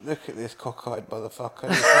Look at this cockeyed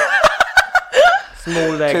motherfucker.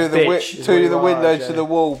 Small leg to the bitch. to the window, to the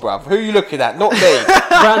wall, bruv. Who are you looking at? Not me.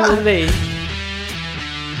 Brandon Lee.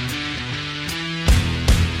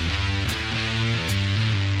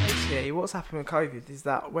 Basically, what's happened with COVID is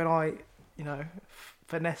that when I,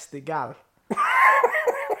 finesse the gal,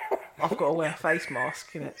 I've got to wear a face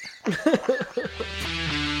mask, innit?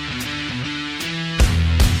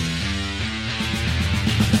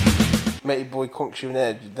 Matey boy conks you in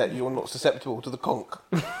there that you're not susceptible to the conk.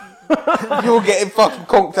 You're getting fucking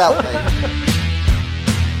conked out, mate.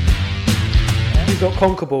 He's got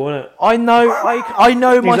conkable, isn't it? I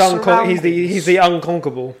know my surroundings. He's the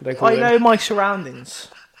unconquerable. They call him. I know my surroundings.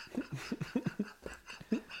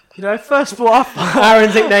 First of all,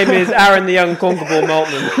 Aaron's nickname is Aaron the Unconquerable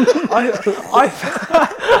Maltman.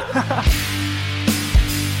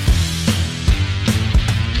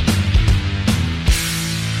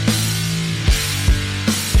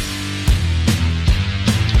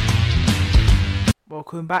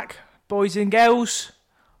 Welcome back, boys and girls.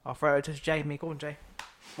 I'll throw it to Jamie. Go on, Jay.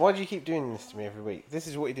 Why do you keep doing this to me every week? This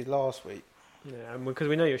is what you did last week. Yeah, because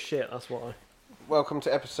we know you're shit, that's why. Welcome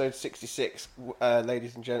to episode 66,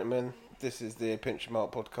 ladies and gentlemen. This is the Pinch and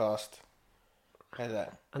Malt podcast. Hello.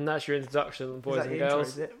 And that's your introduction, boys and Intro, girls.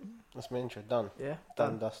 is it? That's my intro. Done. Yeah.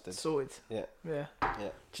 Done, dusted. Sorted. Yeah. Yeah. Yeah. Do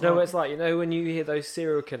you know what it's like? You know when you hear those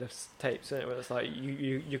serial killer tapes, isn't it? Where it's like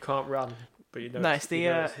you can't run, but you know. No, it's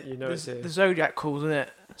the Zodiac calls, isn't it?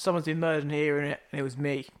 Someone's been murdered here, and it was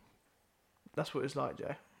me. That's what it's like,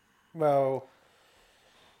 Joe. Well,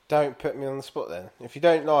 don't put me on the spot then. If you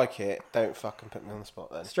don't like it, don't fucking put me on the spot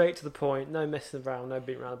then. Straight to the point, no messing around, no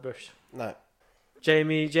beating around the bush. No.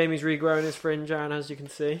 Jamie's regrowing his fringe, Aaron, as you can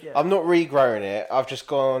see. Yeah. I'm not regrowing it. I've just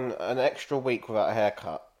gone an extra week without a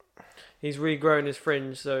haircut. He's regrown his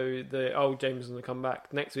fringe, so the old James is going to come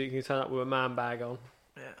back. Next week he'll turn up with a man bag on.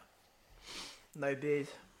 Yeah. No beard.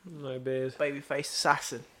 No beard. Babyface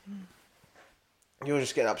assassin. You're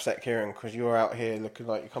just getting upset, Kieran, because you're out here looking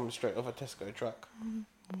like you're coming straight off a Tesco truck.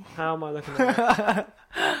 How am I looking at that?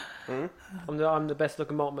 I'm the best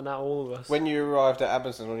looking Maltman out of all of us. When you arrived at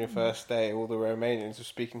Amazon on your first day, all the Romanians were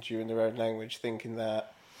speaking to you in their own language, thinking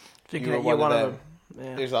that you were one of them.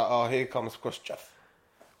 Yeah. It was like, oh, here comes Khrushchev.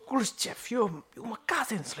 Khrushchev, you're my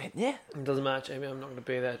cousin's friend, yeah? It doesn't matter, Jamie. I'm not going to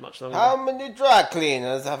be there much longer. How many dry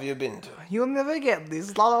cleaners have you been to? You'll never get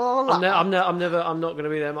this. La, la, la, la. I'm not going to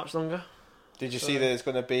be there much longer. Did you see there's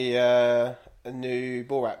going to be a new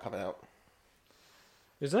Borat coming out?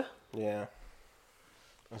 Is there? Yeah.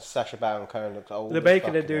 And Sacha Baron Cohen looks old. The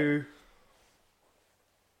Baker to do.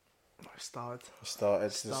 Started.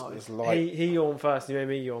 It's light. He yawned first. He made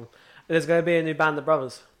me yawn. And there's going to be a new Band of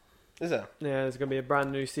Brothers. Is there? Yeah, there's going to be a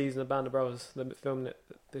brand new season of Band of Brothers. They're filming it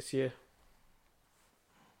this year.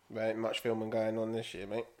 There ain't much filming going on this year,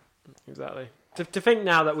 mate. Exactly. To think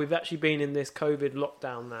now that we've actually been in this COVID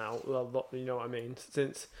lockdown now, well, you know what I mean,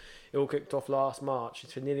 since it all kicked off last March.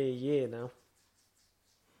 It's for nearly a year now.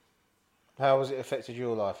 How has it affected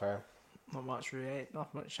your life, Aaron? Not much really.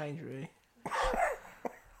 Not much change really.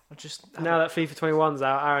 I just now that FIFA 21's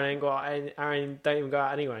out, Aaron don't even go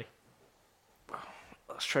out anyway.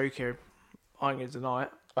 That's true, Kieran. I ain't gonna deny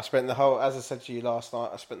it. I spent as I said to you last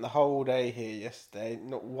night, I spent the whole day here yesterday.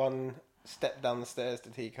 Not one step down the stairs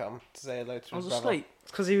did he come to say hello to his brother. I was asleep.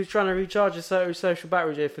 It's because he was trying to recharge his social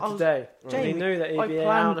battery, Jay, for today. Jamie, he knew that he'd be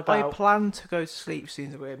out and about. I planned to go to sleep as soon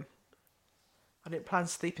as I got him. I didn't plan to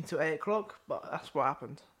sleep until 8 o'clock, but that's what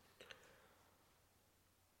happened.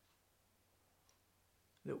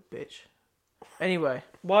 Little bitch. Anyway.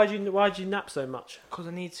 Why'd you nap so much? Because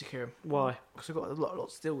I need to, Kieran. Why? Because I've got a lot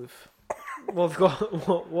to deal with. What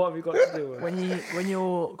have you got to do with? When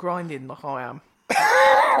you're grinding like I am,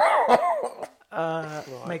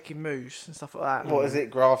 right. making moves and stuff like that. What is it?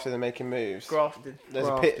 Grafting and making moves. Grafting. There's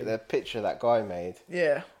a picture that guy made.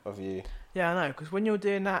 Yeah. Of you. Yeah, I know. Because when you're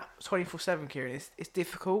doing that 24/7, Kieran, it's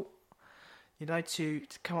difficult. To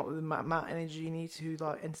come up with the amount of energy you need to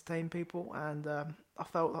like entertain people, and I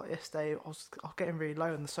felt like yesterday I was getting really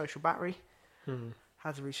low on the social battery.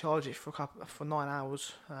 Had to recharge it for 9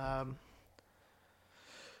 hours.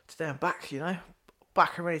 Today I'm back,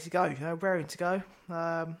 back and ready to go, raring to go.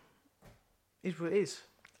 Is what it is.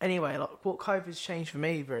 Anyway, like what COVID's changed for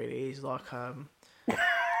me really is like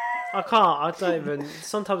I don't even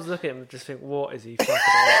sometimes look at him and just think, what is he fucking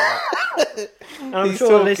about? And I'm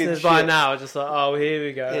sure listeners by now are just like, oh, here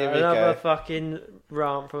we go. Another fucking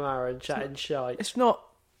rant from Aaron chatting shite. It's not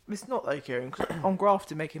though, Kieran, because I'm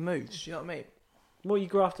grafting making moves, you know what I mean? What are you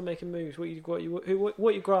grafting making moves? What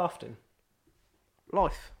are you grafting?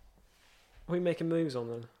 Life. What are you making moves on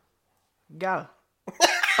then? Gal.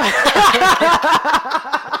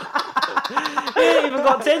 He ain't even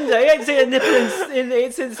got Tinder. He ain't seen a nipple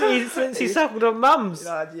since he suckled on mum's.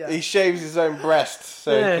 Yeah. He shaves his own breast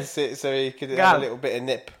so he can sit, so he could have a little bit of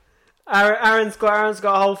nip. Aaron's got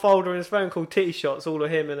a whole folder on his phone called titty shots, all of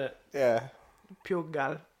him in it. Yeah. Pure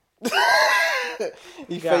gal.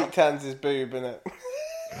 He fake tans his boob in it.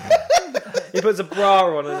 He puts a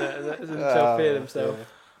bra on in it and to feel himself.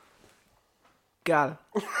 Gal.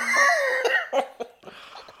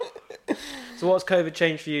 So what's COVID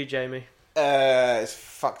changed for you, Jamie? It's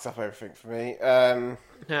fucked up everything for me.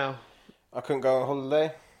 How? I couldn't go on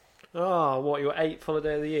holiday. Oh, what, your 8th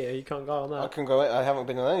holiday of the year? You can't go on that? I couldn't go. I haven't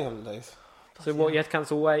been on any holidays. So what, you had to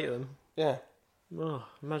cancel all 8 of them? Yeah. Oh,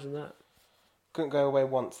 imagine that. Couldn't go away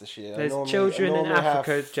once this year. There's children in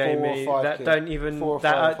Africa, Jamie, that don't even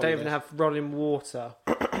have running water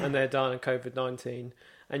and they're dying of COVID-19.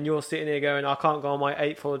 And you're sitting here going, I can't go on my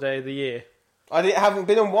 8th holiday of the year. I haven't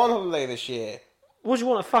been on one holiday this year. What, do you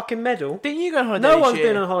want, a fucking medal? Didn't you go on holiday No this one's year?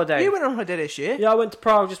 been on holiday. You went on holiday this year? Yeah, I went to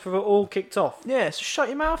Prague just before it all kicked off. Yeah, so shut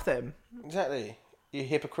your mouth then. Exactly. You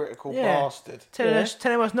hypocritical bastard. Telling us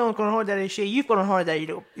no one's gone on holiday this year. You've gone on holiday,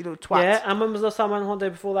 you little twat. Yeah, and when was the last time I went on holiday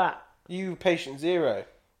before that? You patient zero.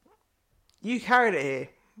 You carried it here.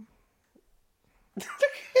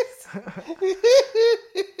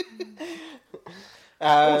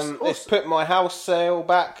 It's put my house sale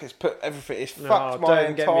back. It's put everything. It's fucked my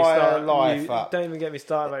entire life up. Don't even get me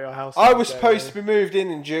started about your house. I was supposed to be moved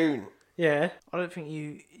in June. Yeah. I don't think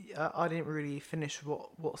you. I didn't really finish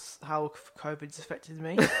how COVID's affected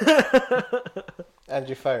me. And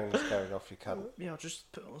your phone's going off, you cunt. Yeah, I'll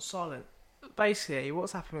just put it on silent. Basically,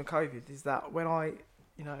 what's happened with COVID is that when I,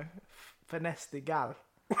 finesse the gal,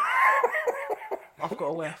 I've got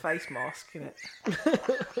to wear a face mask, innit?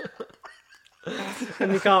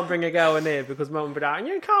 And you can't bring a girl in here because mum will be like,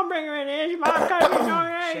 you can't bring her in here, she might have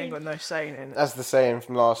COVID-19. She ain't got no saying in it. That's the saying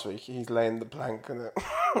from last week. He's laying the plank, isn't it?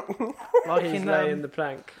 Like he's laying the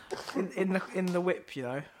plank. In the whip,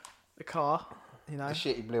 the car, The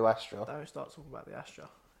shitty blue Astra. Don't start talking about the Astra.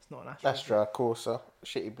 It's not an Astra. Astra, Corsa.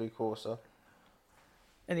 Shitty blue Corsa.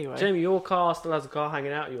 Anyway. Jamie, your car still has a car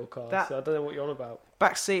hanging out of your car, so I don't know what you're on about.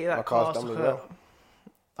 Back seat of that car.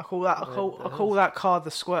 I call that car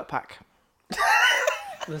the squirt pack.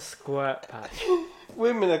 The squirt pack.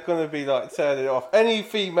 Women are going to be like turning it off. Any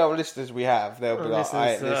female listeners we have, they'll be like,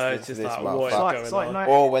 I ain't listening to this motherfucker.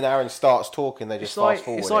 Or when Aaron starts talking, they just fast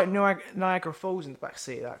forward. It's like Niagara Falls in the back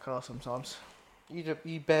seat of that car sometimes. You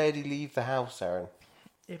barely leave the house, Aaron.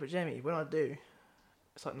 Yeah, but Jamie, when I do,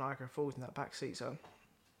 it's like Niagara Falls in that back seat, son.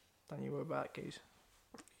 Don't you worry about it, Keys.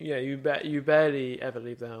 Yeah, you barely ever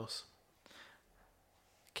leave the house.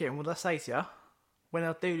 Kieran, what did I say to you? When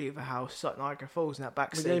I do leave the house, it's like Niagara Falls in that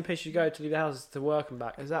back seat. The only place you go to leave the house is to work and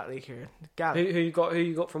back. Exactly, Kieran. Gal. Who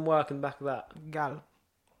you got from work and back of that? Gal.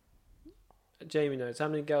 Jamie knows. How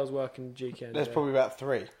many girls work in GK? There's probably about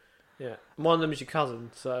 3. Yeah. One of them is your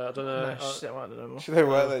cousin, so I don't know. No, she don't work there no more. She don't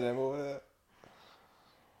work there no more.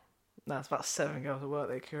 No, it's about 7 girls that work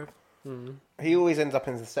there, Kieran. Mm. He always ends up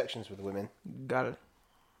in the sections with the women. Gal.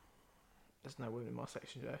 There's no women in my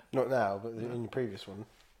section, Joe. Not now, but in your previous one.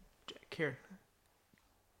 Kieran.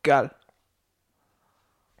 Gal.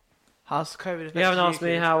 How's COVID affected you? You haven't asked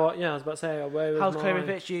me how. Yeah, I was about to say where was how's COVID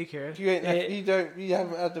affected you, Kieran? You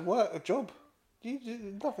haven't had a job.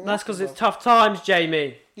 You nothing. That's because it's tough times,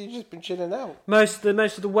 Jamie. You've just been chilling out. Most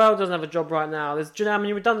of the world doesn't have a job right now. Do you know how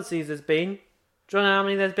many redundancies there's been? Do you know how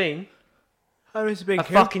many there's been? How many's been? A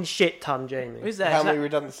fucking shit ton, Jamie. Is there? How many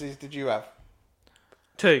redundancies did you have?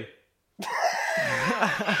 2.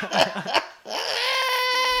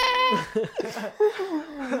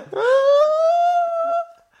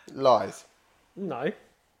 Lies. No, I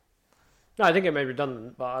didn't get made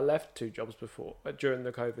redundant, but I left 2 jobs before during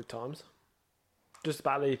the COVID times. Just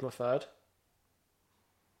about to leave my 3rd.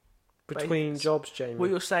 Between jobs, Jamie. What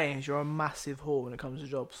you're saying is you're a massive whore when it comes to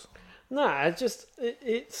jobs. No,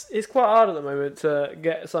 it's quite hard at the moment to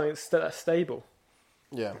get something that's stable.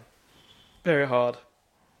 Yeah. Very hard.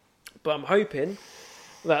 But I'm hoping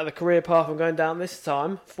that the career path I'm going down this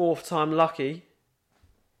time, 4th time lucky,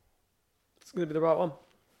 it's going to be the right one.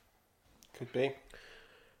 Could be.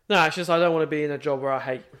 No, it's just I don't want to be in a job where I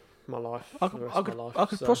hate my life. I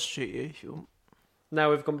could prostitute you if you want. Now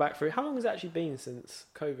we've gone back through. How long has it actually been since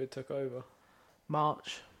COVID took over?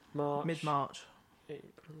 March. Mid-March.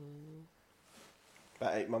 April.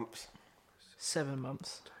 About 8 months. 7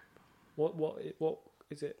 months. What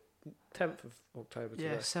is it? 10th of October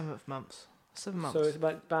today? Yeah, 7th months. 7 months. So it's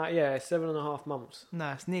about 7.5 months.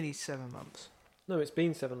 No, it's nearly 7 months. No, it's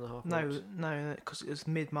been 7.5 months. No, because it was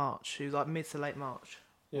mid-March. It was like mid to late March.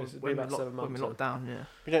 Yeah, it's been about 7 months. When we locked down, yeah.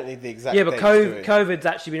 We don't need the exact. Yeah, but COVID's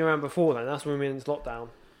actually been around before then. That's when we went into lockdown,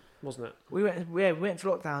 wasn't it? We went to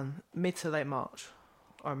lockdown mid to late March.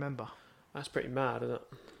 I remember. That's pretty mad, isn't it?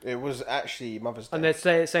 It was actually Mother's Day. And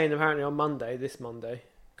they're saying apparently on Monday, this Monday,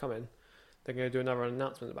 coming, they're going to do another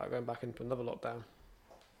announcement about going back into another lockdown.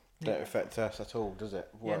 Don't affect us at all, does it?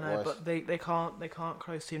 Yeah, no, but they can't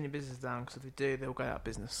close too many businesses down, because if they do, they'll go out of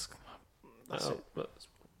business. That's it. But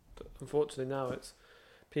unfortunately now it's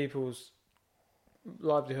people's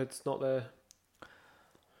livelihoods, not their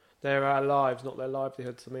lives, not their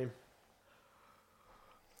livelihoods. I mean,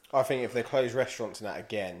 I think if they close restaurants and that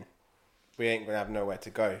again, we ain't going to have nowhere to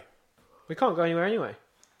go. We can't go anywhere anyway.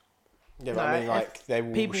 Yeah, but I mean, like, they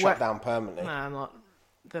will shut down permanently. No,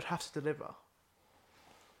 they'd have to deliver.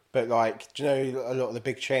 But, like, do you know a lot of the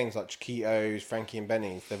big chains, like Chiquitos, Frankie and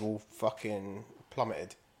Benny's, they've all fucking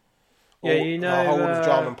plummeted. Yeah, you know... The whole of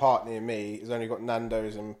Jarman Park near me has only got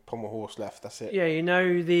Nando's and Pommel Horse left, that's it. Yeah, you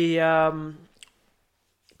know the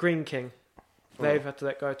Green King, they've had to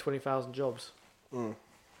let go of 20,000 jobs. A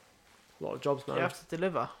lot of jobs, man. You have to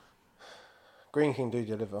deliver. Green King do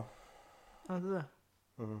deliver. Oh, do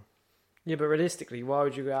they? Yeah, but realistically, why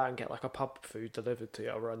would you go out and get like a pub food delivered to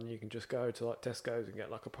you, rather than you can just go to like Tesco's and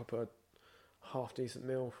get like a proper half decent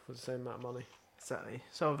meal for the same amount of money? Exactly.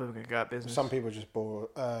 Some of them can go out of business. Some people are just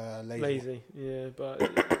lazy. Lazy, yeah, but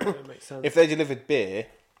it makes sense. If they delivered beer,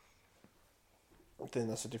 then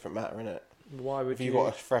that's a different matter, isn't it? Why would if you got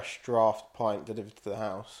a fresh draft pint delivered to the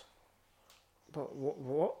house? But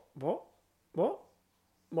what?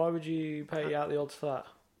 Why would you pay out the odds for that?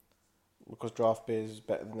 Because draft beer is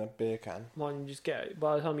better than a beer can. Why don't you just get?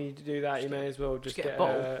 By the time you do that, you may as well just get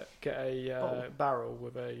a barrel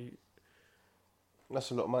with a.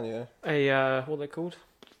 That's a lot of money, though. What are they called?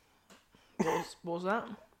 What was that?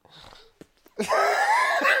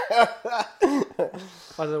 I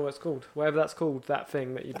don't know what it's called. Whatever that's called, that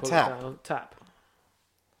thing that you pull it down. Tap.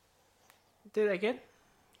 Do that again.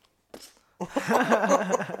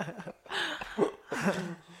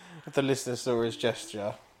 If the listener saw his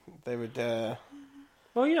gesture, they would...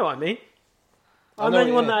 Well, you know what I mean. I'm the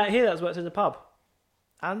only one that here that's worked in the pub.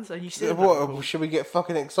 And you see what? Should we get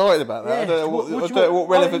fucking excited about that? Yeah. I don't know what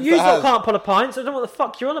relevance you that has. You can't pull a pint, so I don't know what the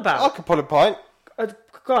fuck you're on about. I can pull a pint.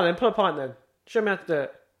 Go on then, pull a pint then. Show me how to do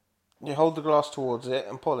it. You hold the glass towards it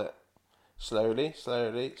and pull it. Slowly.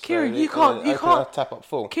 Kieran, you can't tap up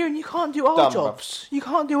full. Kieran, you can't do our jobs. You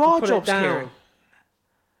can't do our jobs, Kieran.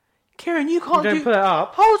 Kieran, you can't don't put it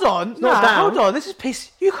up. Hold on. Hold on. This is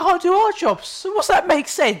piss. You can't do our jobs. So what's that make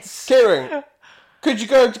sense? Kieran, could you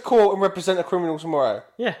go to court and represent a criminal tomorrow?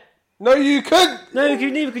 Yeah. No, you couldn't. No,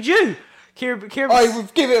 neither could you. Kieran, I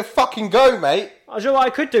would give it a fucking go, mate. I know what I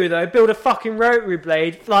could do though. Build a fucking rotary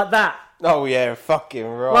blade like that. Oh yeah, fucking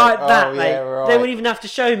right. Like that, mate. Yeah, right. They wouldn't even have to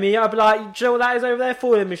show me. I'd be like, do you know what that is over there?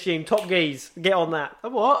 Foiling machine. Top geese. Get on that. A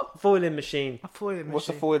what? Foiling machine. A foiling machine. What's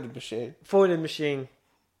a foiling machine? Foiling machine.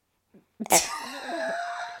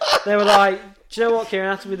 They were like, do you know what, Kieran?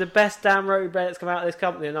 That has to be the best damn rotary blade that's come out of this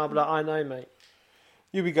company. And I'd be like, I know, mate.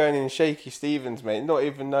 You'd be going in shaky Stevens, mate, not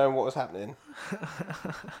even knowing what was happening.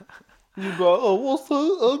 You'd be like, oh, what's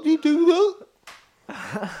that? How do you do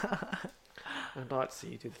that? I'd like to see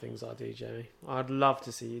you do the things I do, Jamie. I'd love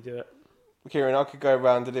to see you do it. Kieran, I could go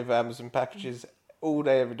around and deliver Amazon packages all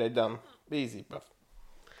day, every day, done. Easy, bruv.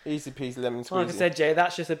 Easy peasy lemon squeezy. Like I said, Jay,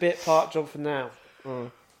 that's just a bit part job for now.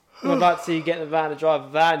 I'd like to see you get in the van and drive a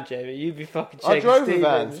van, Jamie. You'd be fucking shaking. I drove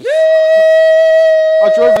Stevens. a van.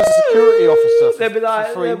 I drove as a security officer. They'd be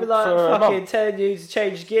like fucking telling you to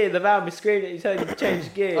change gear. The van would be screaming at you, telling you to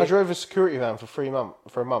change gear. I drove a security van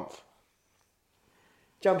for a month.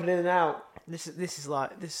 Jumping in and out. This is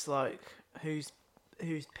like whose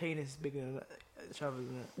penis is bigger than each other,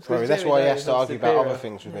 isn't it? Sorry, that's why he has to argue about other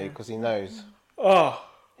things with me, because he knows. Oh,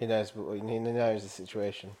 he knows the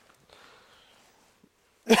situation.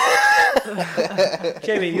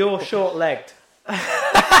 Jamie, you're short-legged.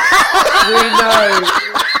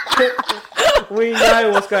 We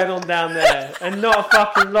know what's going on down there, and not a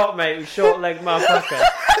fucking lot, mate. With short-legged motherfucker.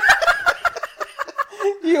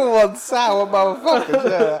 You one sour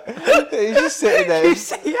motherfucker. He's just sitting there. You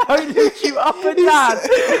see how he lifts you up and down. He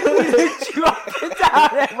lifts you up and down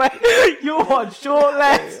there, mate. You're one short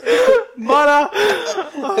legs, mother.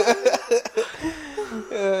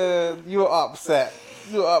 You're upset.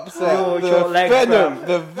 You're upset.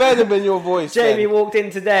 The venom in your voice. Jamie walked in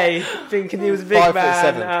today thinking he was a big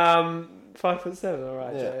man. 5'7". All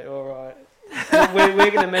right, yeah. Jay. All right.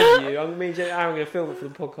 we're going to measure you. Me and Jay Aaron are going to film it for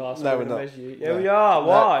the podcast. No, we're not. Measure you. Yeah, we are.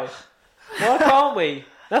 Why? Why can't we?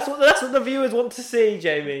 That's what the viewers want to see,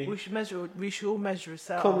 Jamie. We should all measure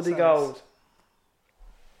ourselves. Comedy gold.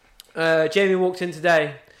 Jamie walked in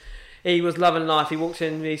today. He was loving life. He walked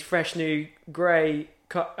in these fresh new grey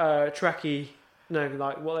tracky. No,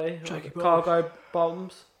 like what are they? Tracky Cargo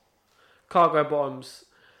bottoms. Cargo bottoms.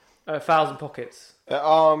 1,000 pockets. They're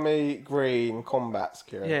army green combats,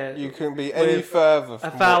 Kieran. Yeah. You couldn't be any further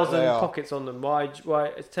from 1,000 pockets on them. Why?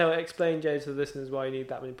 Explain, Jay, to the listeners why you need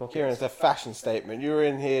that many pockets. Kieran, it's a fashion statement. You're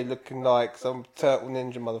in here looking like some turtle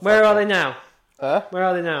ninja motherfucker. Where are they now? Huh? Where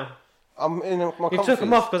are they now? I'm in my comfies. You took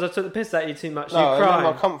them off because I took the piss at you too much. No, You're I'm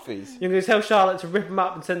in crying. my comfies. You're going to tell Charlotte to rip them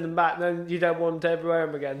up and send them back, and then you don't want them to ever wear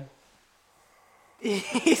them again.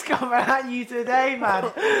 He's coming at you today,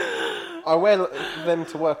 man. I wear them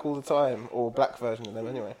to work all the time, or black version of them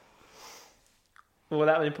anyway. Well,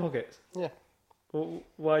 that many pockets? Yeah. Well,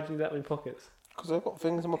 why do you need that many pockets? Because I've got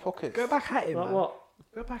things in my pockets. Go back at him, Like man. what?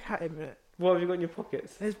 Go back at him, innit? What have you got in your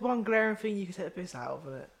pockets? There's one glaring thing you can take the piss out of,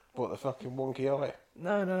 innit? What, the fucking wonky eye?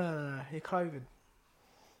 No. Your clothing.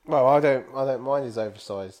 Well, I don't mind his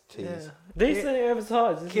oversized tees. Yeah. These are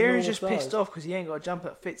oversized. Kieran's just pissed off because he ain't got a jumper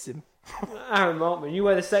that fits him. Aaron Markman, you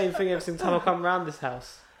wear the same thing every single time I come around this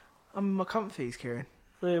house. I'm in my comfies, Kieran.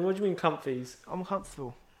 Yeah, what do you mean comfies? I'm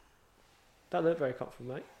comfortable. Don't look very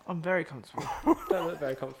comfortable, mate. I'm very comfortable. Don't look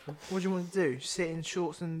very comfortable. What do you want to do? Sit in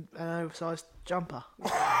shorts and an oversized jumper?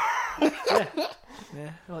 Yeah.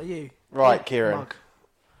 Yeah, like you. Right, Yeah, Kieran. mug.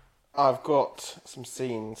 I've got some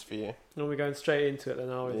scenes for you. Are we going straight into it then,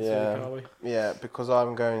 are we? This Yeah. week, are we? Yeah, because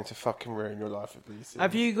I'm going to fucking ruin your life with these scenes.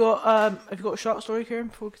 Have you got a shark story, Kieran?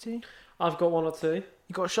 Before we continue, I've got one or two.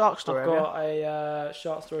 you got a shark story. I've have you? got a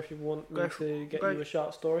shark story if you want me to get you a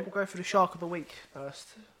shark story. We'll go for the shark of the week first.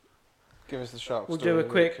 Give us the shark We'll story do a of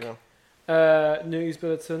the quick- week, Kieran. News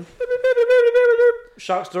bulletin.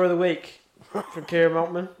 Shark story of the week from Kieran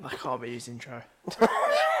Maltman. I can't be his intro.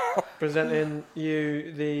 Presenting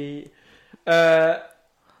you the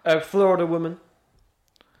a Florida woman.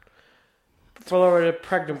 Florida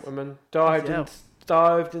pregnant woman dived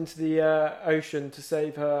into the ocean to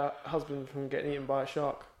save her husband from getting eaten by a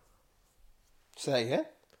shark. Say again?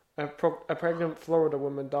 A pregnant Florida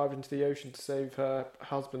woman dived into the ocean to save her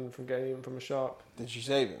husband from getting eaten from a shark. Did she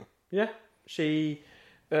save him? Yeah, she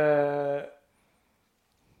What'd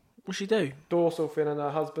she do? dorsal fin and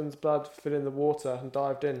her husband's blood fell in the water and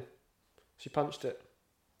dived in. She punched it.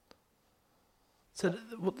 So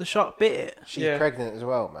the shark bit it. She's Yeah. pregnant as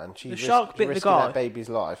well, man. The shark bit the risking guy? that baby's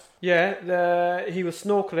life. Yeah, he was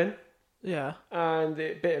snorkeling Yeah. and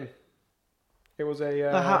it bit him. It was a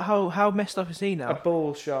But how messed up is he a now?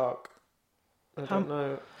 bull shark. I How- don't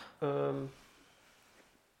know.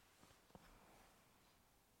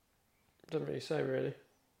 Doesn't really say really.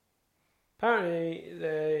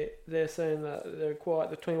 Apparently, they're saying that they're quite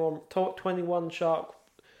the 21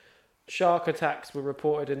 shark attacks were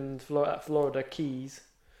reported in Florida Keys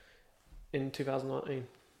in 2019.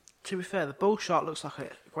 To be fair, the bull shark looks like a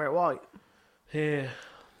great white. Yeah.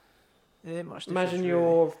 It ain't much difference, Imagine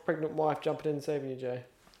your pregnant wife jumping in and saving you, Jay.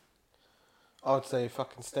 I would say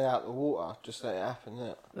fucking stay out of the water. Just let it happen,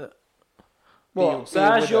 innit? What? So be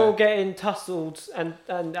a as widow. you're getting tussled and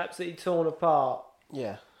absolutely torn apart,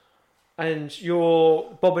 Yeah. and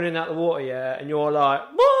you're bobbing in out the water, yeah, and you're like,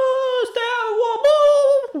 "Whoa, stay out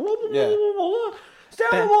of the water! Yeah. Stay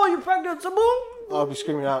out of the water, you pregnant someone!" I'll be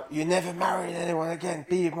screaming out, "You're never marrying anyone again.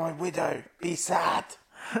 Be my widow. Be sad.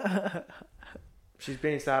 She's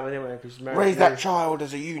being sad anyway because she's married. Raise to that you. child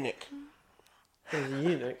as a eunuch." As a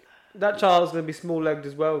eunuch. That child's going to be small-legged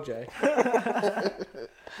as well, Jay.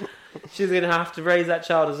 She's going to have to raise that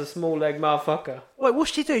child as a small-legged motherfucker. Wait,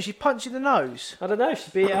 what'd she do? She punched you in the nose. I don't know, she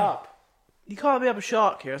beat it up. You can't be up a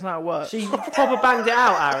shark here. That's not how it works. She proper banged it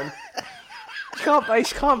out, Aaron. You can't bang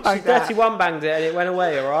She that. 31 banged it and it went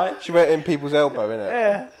away, alright? She went in people's elbow, innit?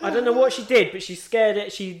 Yeah. I don't know what she did, but she scared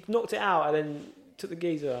it. She knocked it out and then took the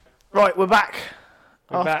geezer out. Right, we're back.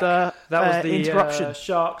 We're After That was the interruption.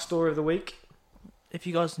 shark story of the week. If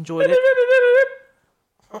you guys enjoyed it.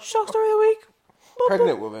 Shark story of the week.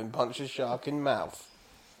 Pregnant woman punches shark in mouth.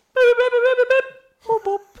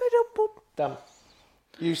 Done.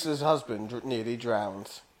 Useless husband nearly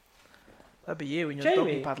drowned. That'd be you when you're Jamie,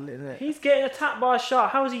 doggy paddling, isn't it? He's getting attacked by a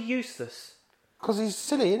shark. How is he useless? Because he's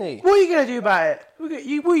silly, isn't he? What are you going to do about it? What are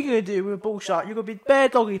you going to do with a bull shark? You're going to be bare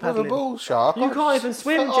doggy With paddling. a bull shark. You can't even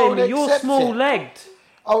swim, I would Jamie. You're accept small-legged. it.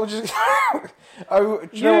 I would just. Do You,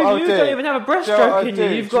 you know what I would you do? don't even have a Do you know what breaststroke I'd in do? you.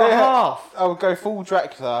 You've Do you got know how- half. I would go full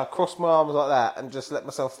Dracula, cross my arms like that, and just let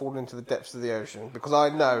myself fall into the depths of the ocean because I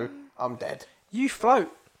know I'm dead. You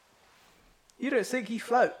float. You don't think you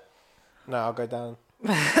float. No, I'll go down.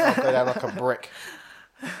 I'll go down like a brick.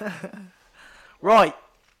 Right.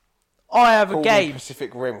 I have Call a me game.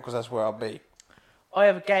 Pacific Rim because that's where I'll be. I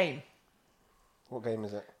have a game. What game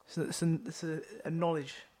is it? It's a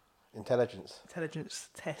knowledge, Intelligence. intelligence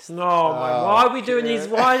test. No, man. Oh, Why are we doing Kieran. these?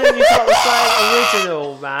 Why don't you start with something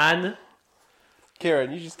original, man?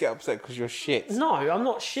 Kieran, you just get upset because you're shit. No, I'm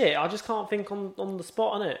not shit. I just can't think on the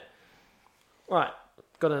spot on it. Right,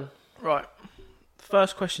 go on. Right.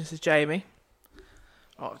 First question is Jamie.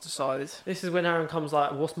 I've decided. This is when Aaron comes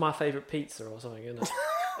like, "What's my favourite pizza?" or something, isn't it?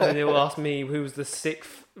 And then he'll ask me who was the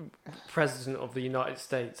 6th president of the United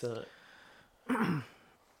States, isn't it?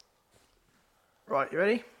 Right, you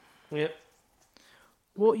ready? Yep.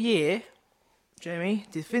 What year, Jamie,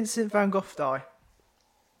 did Vincent van Gogh die?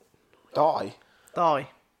 Die? Die.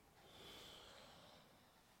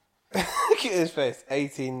 Look at his face.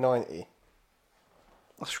 1890.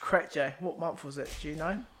 That's correct, Jay. What month was it? Do you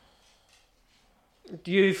know?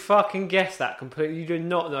 Do you fucking guess that completely? You do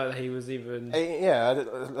not know that he was even... Yeah, I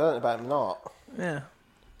learned about him not. Yeah.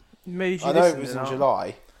 Maybe I know it was in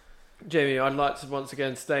July. Jamie, I'd like to once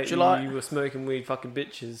again state July. you were smoking weed fucking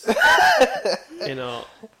bitches in art.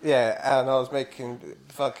 Yeah, and I was making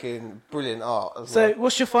fucking brilliant art as So, well.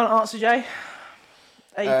 what's your final answer, Jay?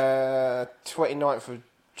 29th of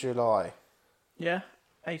July. Yeah?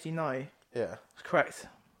 1890. Yeah. That's correct.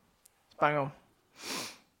 Bang on.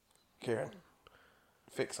 Kieran.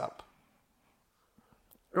 Fix up.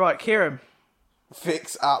 Right, Kieran.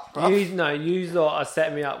 Fix up, bruv. You lot are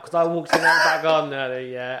setting me up because I walked in that back garden earlier,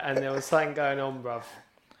 yeah, and there was something going on, bruv.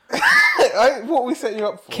 What are we setting you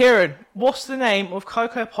up for? Kieran, what's the name of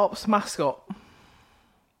Cocoa Pop's mascot?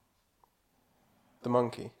 The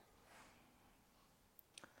monkey.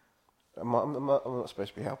 I'm not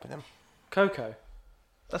supposed to be helping him. Coco.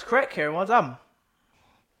 That's correct, Kieran. Well done.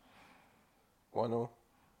 1-0.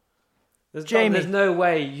 Jamie. There's no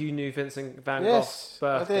way you knew Vincent van Yes, Gogh's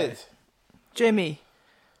birthday. I did. Jamie,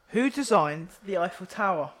 who designed the Eiffel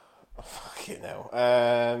Tower? Oh, fucking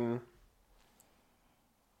hell.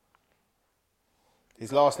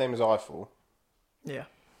 His last name is Eiffel. Yeah.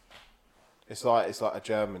 It's like a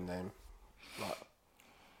German name, like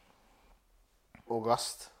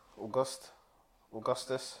Augustus.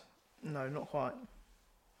 No, not quite.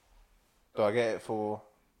 Do I get it for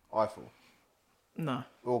Eiffel? No.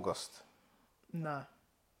 August. No.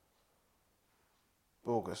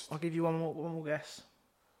 August. I'll give you one more guess.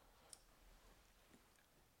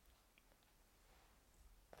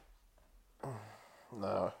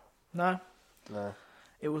 No. No. No.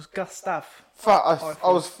 It was Gustav. Fuck! I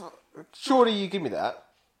Eiffel. was. Surely you give me that.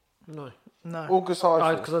 No. No. August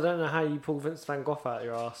Eiffel. Because I don't know how you pull Vincent van Gogh out of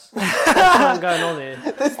your ass. There's nothing going on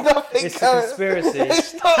here. There's nothing. It's a going- conspiracy.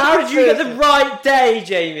 It's not How a did you get the conspiracy. right day,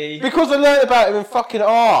 Jamie? Because I learnt about him in fucking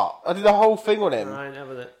art. I did a whole thing on him. I ain't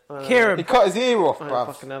having it. I ain't Kieran. He cut his ear off, having it. I ain't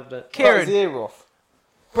bruv. fucking having it. Cut Kieran. his ear off.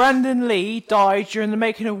 Brandon Lee died during the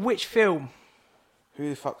making of which film? Who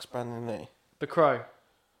the fuck's Brandon Lee? The Crow.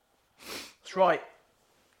 That's right.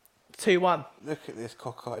 2-1. Look at this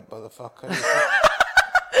cockeyed motherfucker.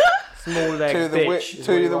 Small leg to the, bitch. is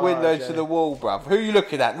to what the you are, window, Jay. to the wall, bruv. Who are you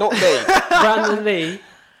looking at? Not me. Brandon Lee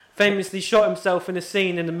famously shot himself in a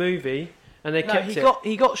scene in the movie, and they No, kept he it.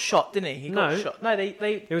 he got shot, didn't he? He got No. shot. No, they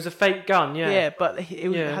It was a fake gun, yeah. yeah, but it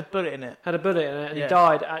Yeah. had bullet in it. Had a bullet in it, and Yeah. he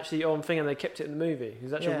died actually on thing, and they kept it in the movie.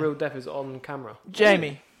 His actual Yeah. real death is on camera.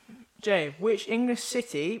 Jamie, which English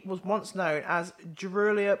city was once known as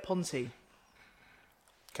Drulia Ponte?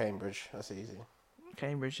 Cambridge. That's easy.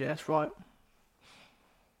 Cambridge, yeah, that's right.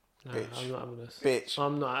 No, Bitch. I'm not having this. Bitch.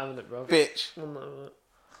 I'm not having it, bro. Bitch. I'm not having it.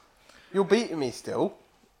 You're beating me still.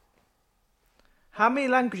 How many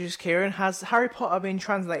languages, Kieran, has Harry Potter been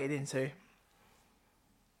translated into?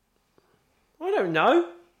 I don't know.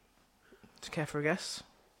 To care for a guess.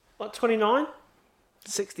 Like 29?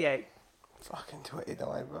 68. Fucking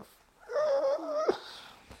 29, bruv.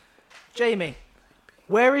 Jamie,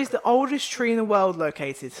 where is the oldest tree in the world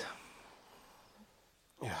located?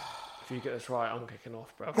 If you get this right, I'm kicking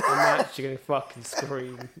off, bro. I'm actually going to fucking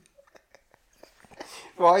scream.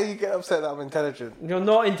 Why are you getting upset that I'm intelligent? You're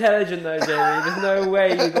not intelligent though, Jamie. There's no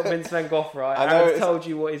way you got Vince Van Gogh right. I know Aaron's it's- told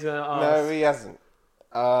you what he's going to ask. No, he hasn't.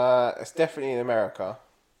 It's definitely in America.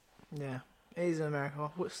 Yeah, it is in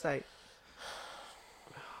America. What state?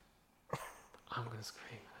 I'm going to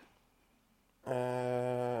scream.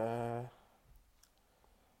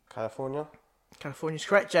 California. California's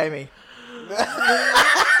correct, Jamie.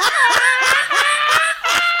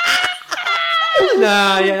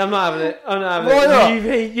 Nah, yeah, I'm not having it. I'm not having Why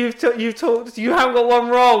it. not? You've talked. You haven't got one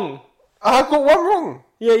wrong. I got one wrong.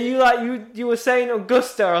 Yeah, you were saying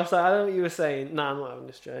Augusta. I was like, I don't know what you were saying. Nah, I'm not having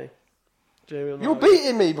this, Jay. Jamie, I'm not You're having it.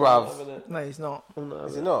 beating me, I'm not bruv. having it. No, he's not. I'm not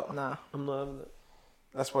Is having it it. not? Nah. I'm not having it.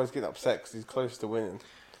 That's why he's getting upset because he's close to winning.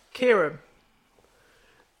 Kieran,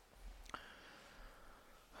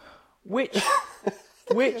 Which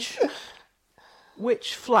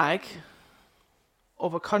flag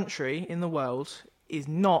of a country in the world is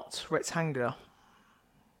not rectangular?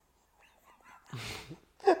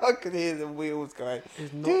 I could hear the wheels going.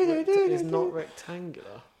 Is not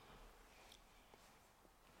rectangular.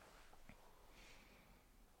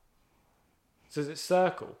 So is it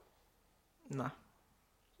circle? No.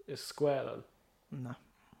 It's square then. No.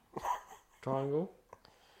 Triangle.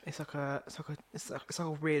 It's like a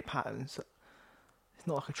weird pattern. It's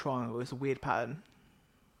not like a triangle. It's a weird pattern.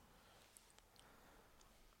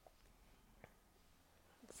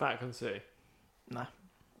 Vatican City. No.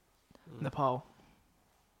 Nepal.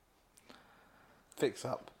 Fix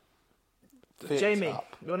up. Jamie,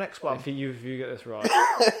 your next one. If you get this right,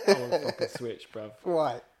 I want to fucking switch, bruv.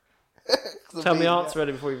 Right. Tell me the answer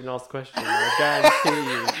ready before you even ask the question. I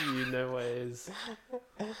guarantee you know what it is.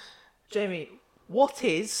 Jamie, what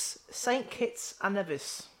is St Kitts and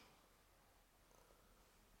Nevis?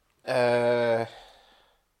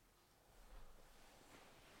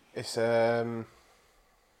 It's in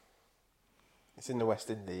the West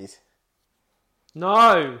Indies.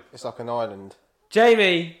 No! It's like an island.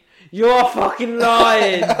 Jamie, you're fucking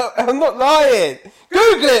lying! I'm not lying.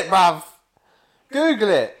 Google it, bruv. Google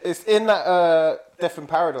it. It's in that Death in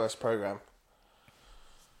Paradise program.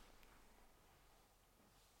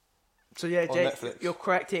 So yeah, On Jake, Netflix. you're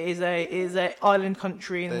correct. It is a island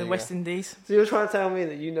country in There the you West go. Indies. So you're trying to tell me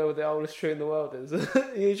that you know what the oldest tree in the world is?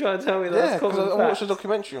 You're trying to tell me Yeah, that's because common I fact? watched a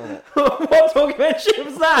documentary on it. What documentary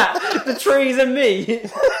was that? The trees and me?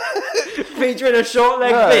 Featuring a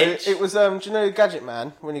short-legged No, bitch? it was, do you know Gadget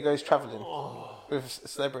Man, when he goes travelling with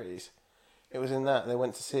celebrities? It was in that, and they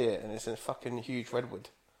went to see it, and it's in a fucking huge redwood.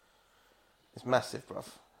 It's massive, bruv.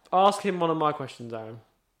 Ask him one of my questions, Aaron.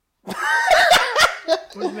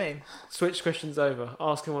 What do you mean? Switch questions over.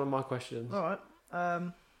 Ask him one of my questions. All right.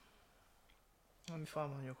 Let me find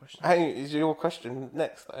one of your questions. Hey, is your question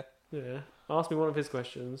next, though? Yeah. Ask me one of his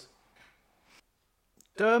questions.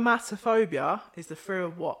 Dermatophobia is the fear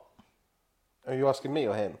of what? Are you asking me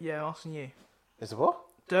or him? Yeah, I'm asking you. Is it what?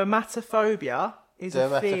 Dermatophobia is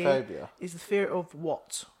Dermatophobia. the fear of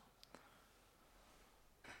what?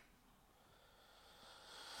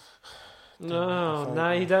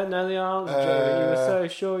 No, you don't know the answer, Joey. You were so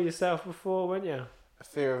sure of yourself before, weren't you? A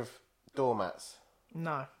fear of doormats.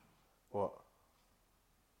 No. What?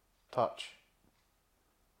 Touch.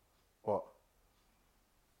 What?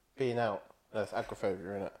 Being out. No, that's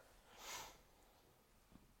agoraphobia, isn't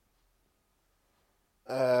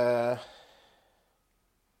it?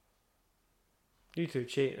 You two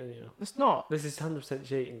cheating, aren't you? It's not. This is 100%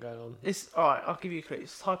 cheating going on. It's alright, I'll give you a clue.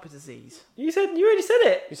 It's a type of disease. You already said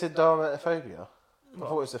it. You said dermatophobia? I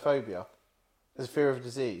thought it was a phobia. It's a fear of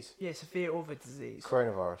disease. Yeah, it's a fear of a disease.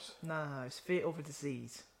 Coronavirus. No, it's a fear of a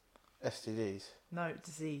disease. STDs. No,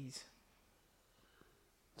 disease.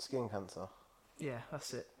 Skin cancer. Yeah,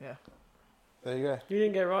 that's it. Yeah. There you go. You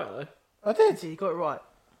didn't get it right, though. I did. So you got it right.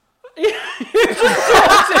 You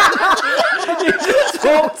just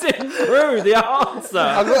talked him through the answer.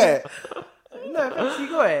 I got it. No, but you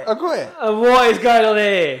got it. I got it. And what is going on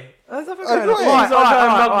here? There's nothing I going got on. it. Alright, He's not trying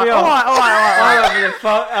to mug me off.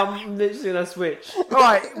 alright. I'm literally going to switch.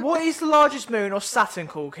 Alright, what is the largest moon of Saturn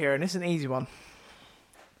called, Kieran? This is an easy one.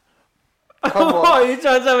 Come on. What? Are you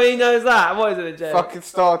trying to tell me he knows that? What is it, Jay? Fucking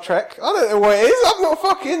Star Trek. I don't know what it is. I'm not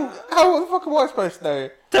fucking... How the fuck am I supposed to know?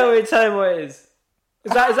 Tell him what it is.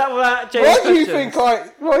 Is that what that Jamie's Why do you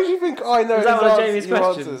questions? think I know Is that his one of answers, Jamie's your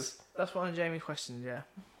questions? answers? That's one of Jamie's questions, yeah.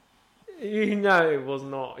 You know it was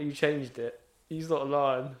not. You changed it. He's not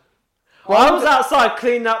lying. Well, I was outside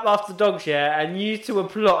cleaning up after the dogs, yeah, and you two were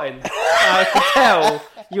plotting. I could tell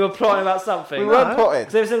you were plotting about something. We weren't plotting.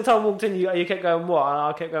 Because every single time I walked in, you kept going, what? And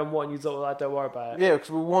I kept going, what? And you thought, well, don't worry about it. Yeah, because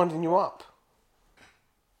we're winding you up.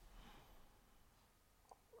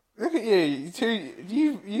 Look at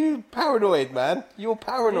you. You paranoid, man. You're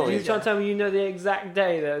paranoid. You're trying to tell me you know the exact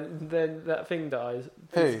day that thing dies?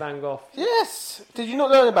 Who? Vincent Van Gogh. Yes. Did you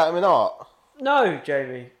not learn about him in art? No,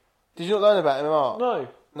 Jamie. Did you not learn about him in art? No.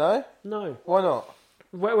 No? No. Why not?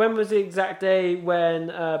 When was the exact day when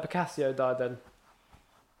Picasso died then?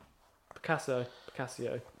 Picasso.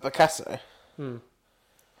 Picasso.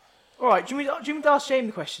 Alright, do you want me to ask Jamie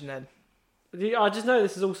the question then? I just know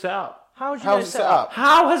this is all set up. How would you How's know it set up?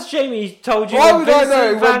 How has Jamie told you Why when would I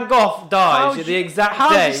know Vincent Van when- Gogh dies How'd the you- exact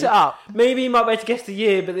How's day? it set up? Maybe you might be able to guess the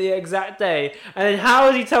year, but the exact day. And then how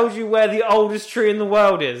has he told you where the oldest tree in the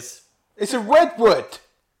world is? It's a redwood.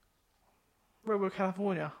 Redwood,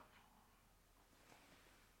 California.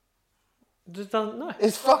 Just doesn't know.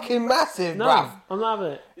 It's fucking massive, No, bruv. I'm not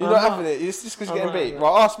having it. You're I'm not having it. It's just because I'm you're not getting beat. having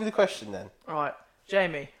it. Right, ask me the question then. Alright,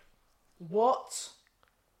 Jamie. What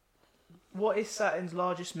is Saturn's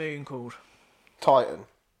largest moon called? Titan.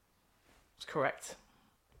 It's correct.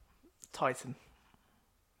 Titan.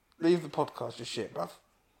 Leave the podcast, you're shit, bruv.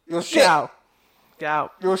 You're shit. Get out. Get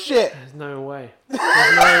out. You're shit. There's no way. There's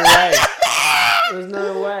no way. There's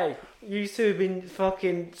no way. You two have been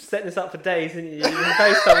fucking setting this up for days, haven't you? You can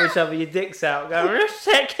FaceTime each other, your dicks out, going, let's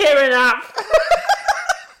set Kieran up.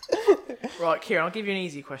 Right, Kieran, I'll give you an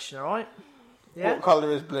easy question, alright? Yeah? What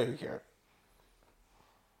colour is blue, Kieran?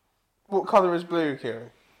 What colour is blue, Kieran?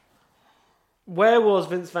 Where was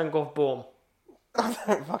Vince van Gogh born? I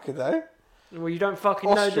don't fucking know. Well, you don't fucking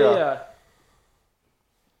Austria. know, do you?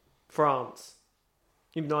 France.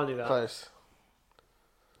 Even I knew that. Close.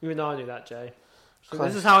 Even I knew that, Jay. So Close.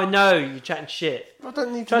 this is how I know you're chatting shit. I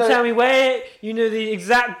don't need to Try to know. tell me where you knew the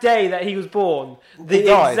exact day that he was born. The He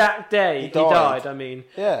died. exact day He he died. died, I mean.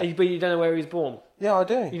 Yeah. But you don't know where he was born. Yeah, I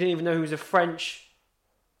do. You didn't even know he was a French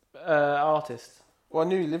artist. Well, I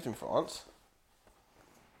knew he lived in France.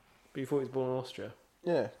 But you thought he was born in Austria.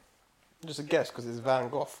 Yeah. Just a guess, because it's Van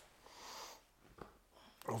Gogh.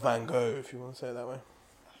 Or Van Gogh, if you want to say it that way.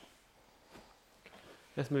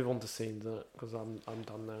 Let's move on to scenes, because I'm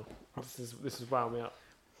done now. This is wowing me up.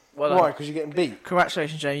 Well Why? Because you're getting beat.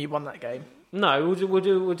 Congratulations, Jamie, you won that game. No,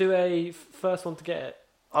 we'll do a first one to get it,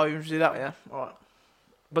 Oh, you want to do that one, yeah? Alright.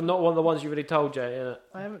 but not one of the ones you already told Jay, innit?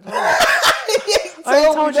 I haven't told you. I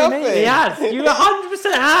haven't told you, mate. He has. You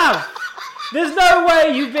 100% have. There's no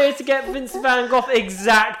way you'd be able to get Vince van Gogh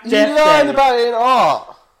exact You death learned day. about it in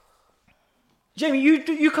art. Jamie,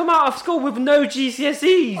 you come out of school with no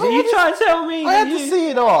GCSEs. Are you trying to tell me I that had to see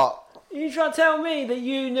in art. you trying to tell me that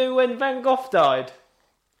you knew when Van Gogh died?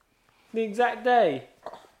 The exact day.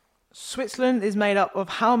 Switzerland is made up of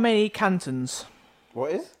how many cantons?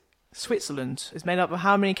 What is? Switzerland is made up of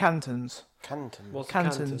how many cantons? Canton. What's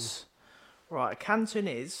Cantons. Right, a canton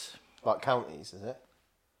is... Like counties, is it?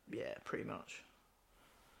 Yeah, pretty much.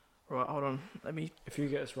 Right, hold on. Let me... If you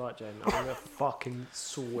get this right, Jamie, I'm gonna fucking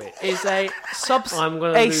switch. Is a I'm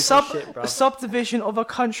gonna lose some shit, bruv. a subdivision of a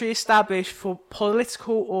country established for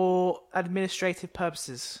political or administrative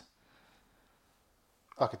purposes.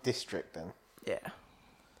 Like a district, then. Yeah.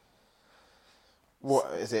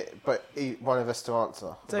 What is it? But one of us to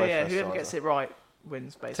answer. So yeah, whoever gets it right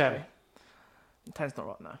wins, basically. 10's not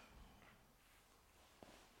right now.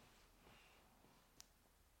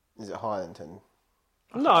 Is it higher than 10?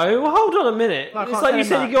 No, well, hold on a minute. No, I It's can't like tell you him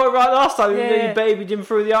said that. you got it right last time. Yeah, You yeah. babied him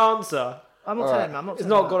through the answer. I'm not Alright. telling him. I'm not It's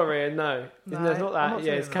telling not him. gonorrhea, no. No, It's not I'm that. not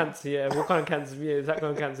Yeah, it's saying that. cancer. Yeah, what kind of cancer? Yeah, is that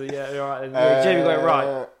kind of cancer? Yeah, you're right. Yeah, Jamie got it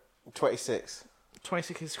right. 26.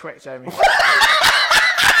 26 is correct, Jamie. No,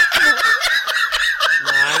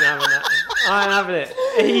 I ain't having that. I ain't having it.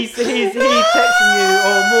 He's texting you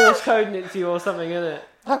or Morse coding it to you or something, isn't it?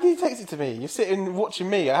 How can you text it to me? You're sitting watching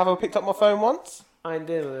me. I haven't picked up my phone once. I ain't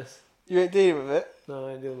dealing with this. You ain't dealing with it. No,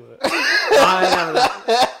 I ain't dealing with it. I ain't having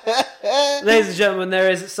that. Ladies and gentlemen,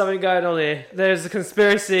 there is something going on here. There's a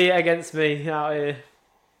conspiracy against me out here.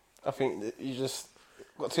 I think that you just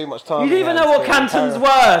got too much time. You didn't even know what cantons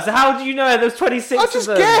were, so how do you know there's 26 I of just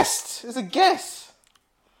them? guessed. It's a guess.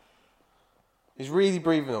 He's really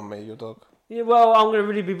breathing on me, your dog. Yeah, well, I'm going to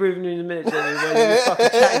really be breathing you in a minute, Jamie, when you're fucking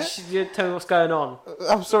chatting shit. You tell me what's going on.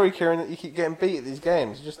 I'm sorry, Kieran, that you keep getting beat at these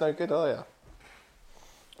games. You're just no good, are you?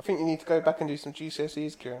 I think you need to go back and do some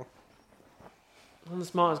GCSEs, Kieran. I'm the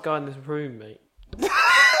smartest guy in this room, mate.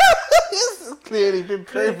 It's clearly been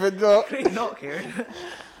proven not. Clearly not, Kieran.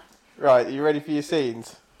 Right, you ready for your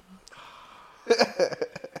scenes?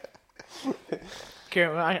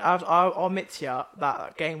 Kieran, I'll admit to you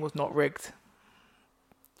that game was not rigged.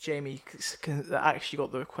 Jamie actually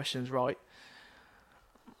got the questions right.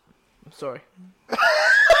 I'm sorry.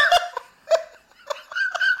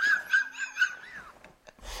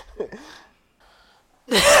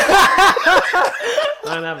 I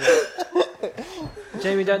don't have it.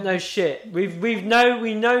 Jamie don't know shit. We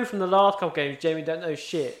know from the last couple games Jamie don't know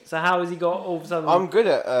shit. So how has he got all of a sudden I'm good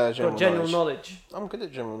at general knowledge? I'm good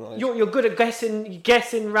at general knowledge. You're good at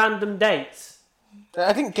guessing random dates.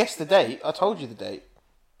 I didn't guess the date. I told you the date.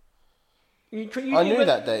 I knew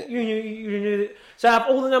that date. You knew that. So out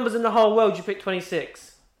of all the numbers in the whole world, you picked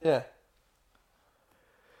 26. Yeah.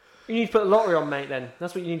 You need to put the lottery on, mate, then.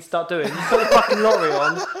 That's what you need to start doing. You put the fucking lottery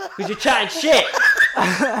on because you're chatting shit.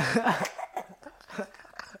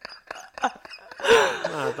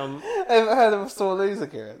 Ever heard of a sore loser,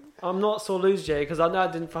 Kieran? I'm not sore loser, Jay, because I know I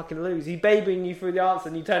didn't fucking lose. He babying you through the answer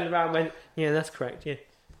and you turned around and went, yeah, that's correct, yeah.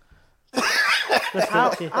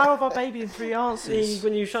 How have I babied in 3 answers?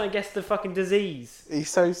 When you were trying to guess the fucking disease. He's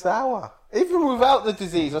so sour. Even without the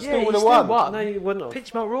disease, I still he would have still won. won. No, you wouldn't have.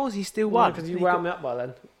 Pitch Melt Rules, he still won. Because you wound me up by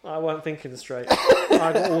then. I weren't thinking straight.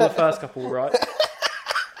 I got all the first couple right.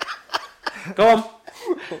 Go on.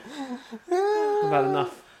 I've had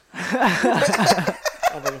enough.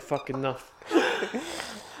 I've had fucking enough.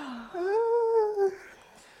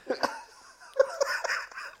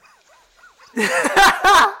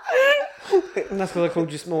 And that's what I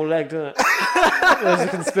called you small-legged, isn't it? There's a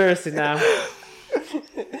conspiracy now.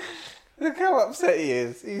 Look how upset he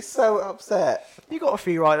is. He's so upset. You got a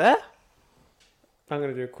few right there. I'm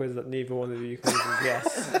going to do a quiz that neither one of you can even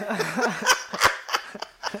guess.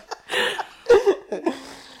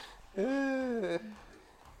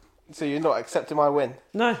 So you're not accepting my win?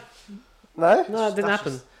 No, No? it didn't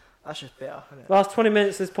happen. That's just bitter, isn't it? Last 20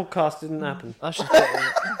 minutes of this podcast didn't happen. That's just bitter, isn't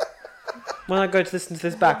it? When I go to listen to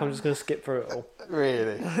this back, I'm just going to skip through it all.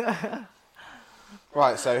 Really?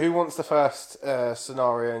 Right, so who wants the first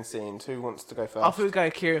scenario and scenes? Who wants to go first? I thought we'd go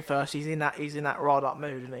Kieran first. He's in that riled up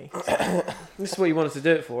mood, isn't he? This is what you wanted to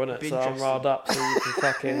do it for, isn't it? Be So I'm interesting. riled up so you can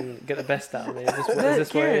fucking get the best out of me. Is this what it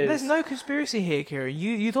Kieran, is? there's no conspiracy here, Kieran.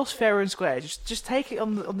 You lost fair and square. Just take it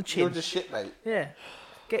on the chin. You're just shit, mate. Yeah.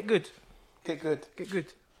 Get good. Get good. Get good.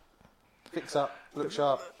 Fix up. Look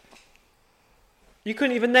sharp. You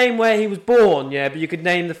couldn't even name where he was born, yeah, but you could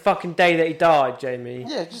name the fucking day that he died, Jamie.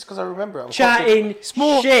 Yeah, just because I remember it. I'm Chatting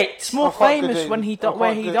shit. It's more I'm quite good famous in- when he I'm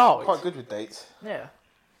where quite he good- died. Quite good with dates. Yeah.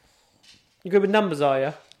 You good with numbers, are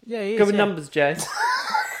you? Yeah, he is. Good with yeah. numbers, Jay.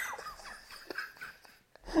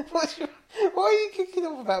 Why are you kicking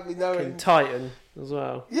off about me knowing? Fucking Titan as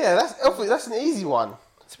well. Yeah, that's an easy one.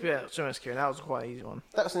 To be honest, Kieran, that was quite an easy one.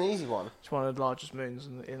 That's an easy one. It's one of the largest moons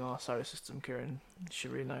in our solar system, Kieran. You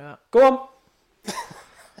should really know that. Go on.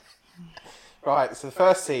 Right, so the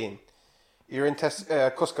first scene. You're in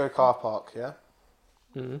Costco car park, yeah?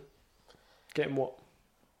 Mm-hmm. Getting what?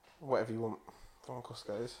 Whatever you want from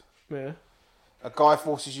Costco's. Yeah. A guy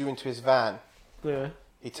forces you into his van. Yeah.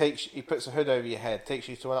 He puts a hood over your head, takes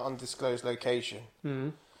you to an undisclosed location, Mm-hmm.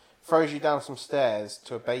 throws you down some stairs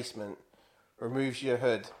to a basement, removes your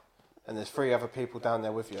hood, and there's 3 other people down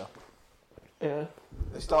there with you. Yeah.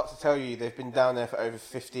 They start to tell you they've been down there for over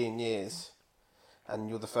 15 years, and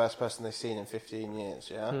you're the first person they've seen in 15 years,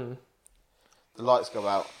 yeah? Mm. The lights go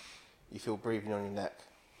out, you feel breathing on your neck,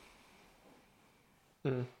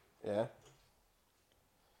 Mm. yeah?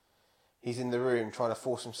 He's in the room trying to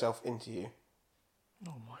force himself into you.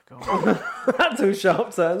 Oh my god. That's too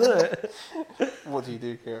sharp, turn, isn't it? What do you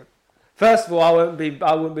do, Kieran? First of all, I wouldn't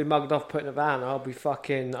be mugged off putting a van. I'd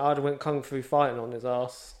have went kung fu fighting on his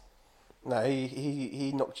ass. No,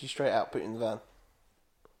 he knocked you straight out, put you in the van.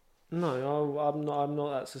 No, I'm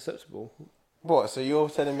not that susceptible. What, so you're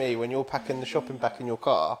telling me when you're packing the shopping back in your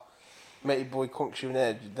car, matey boy conks you an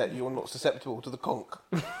edge that you're not susceptible to the conk?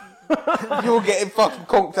 You're getting fucking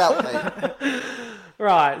conked out, mate.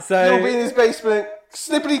 Right, so You'll be in his basement,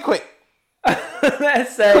 snippety quick,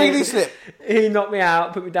 let's say quickly slip. he knocked me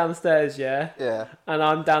out, put me down the stairs, yeah, Yeah, and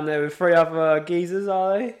I'm down there with 3 other geezers,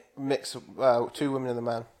 are they? mix 2 women and a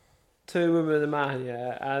man. 2 women and a man,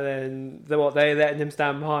 yeah, and then they letting him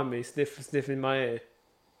stand behind me, sniffing my ear.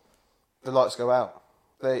 The lights go out.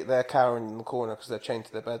 They're cowering in the corner because they're chained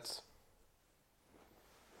to their beds.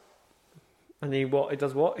 And he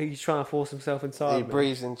does what? He's trying to force himself inside He me.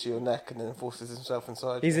 breathes into your neck and then forces himself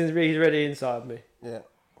inside. He's already inside me. Yeah.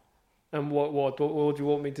 And what do you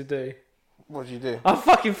want me to do? What do you do? I'll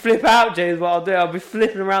fucking flip out, James. What I'll do? I'll be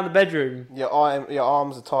flipping around the bedroom. Your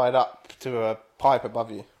arms are tied up to a pipe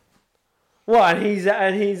above you. What? And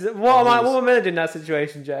he's what am I meant to do in that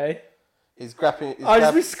situation, Jay? He's grabbing. I'll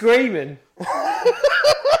just be screaming.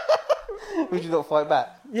 Would you not fight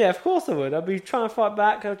back? Yeah, of course I would. I'd be trying to fight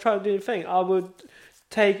back. I'd try to do the thing. I would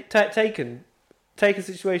take a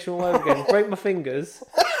situation all over again. Break my fingers,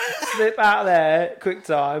 slip out of there, quick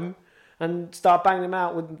time, and start banging him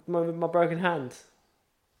out with my broken hand.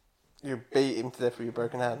 You beat him to death with your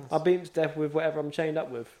broken hands. I beat him to death with whatever I'm chained up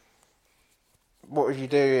with. What would you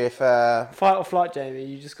do if... Fight or flight, Jamie.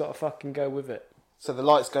 You just got to fucking go with it. So the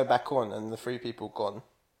lights go back on and the 3 people gone.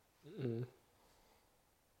 Mm.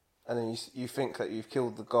 And then you think that you've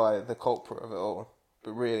killed the guy, the culprit of it all.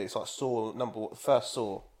 But really it's like first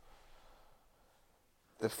Saw.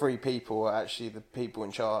 The 3 people are actually the people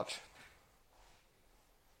in charge.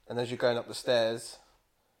 And as you're going up the stairs,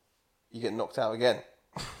 you get knocked out again.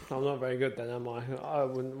 I'm not very good then, am I? I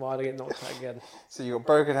wouldn't. Why'd I get knocked out again? So you've got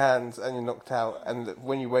broken hands and you're knocked out. And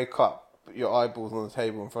when you wake up, your eyeball's on the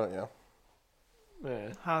table in front of you.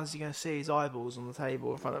 Yeah. How's he going to see his eyeballs on the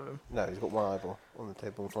table in front of him? No, he's got one eyeball on the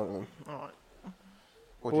table in front of him. Alright.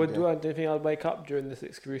 What do you do? Do you think I'd wake up during this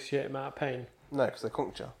excruciating amount of pain? No, because they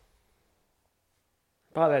conked you.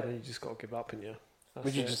 By then, you just got to give up, and you.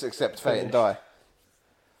 Would you just accept fate and die?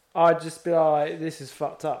 I'd just be like, this is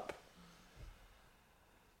fucked up.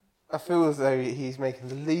 I feel as though he's making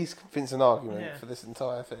the least convincing argument Yeah. for this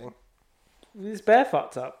entire thing. It's bare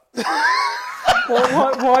fucked up.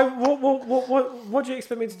 What do you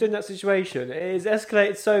expect me to do in that situation? It has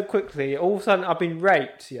escalated so quickly. All of a sudden, I've been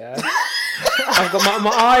raped, yeah? I've got my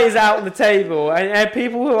eyes out on the table, and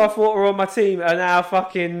people who I thought were on my team are now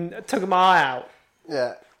fucking took my eye out.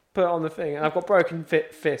 Yeah. Put it on the thing, and I've got broken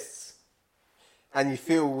fists. And you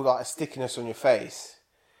feel like a stickiness on your face,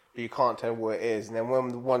 but you can't tell what it is. And then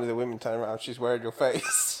when one of the women turn around, she's wearing your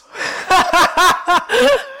face.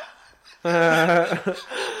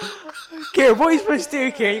 Kieran, what are you supposed to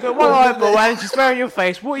do, Kieran? You've got one eyeball and she's wearing your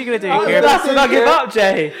face. What are you going to do, Kieran? That's when I give up,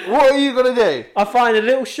 Jay. What are you going to do? I find a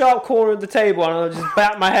little sharp corner of the table and I'll just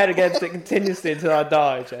bat my head against it continuously until I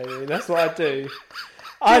die, Jamie. That's what I do.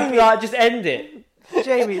 I'd be like, just end it.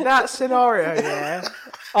 Jamie, that scenario, yeah.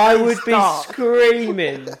 I would be dark.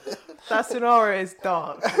 screaming. That scenario is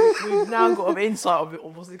dark. We've now got an insight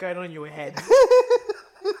of what's going on in your head.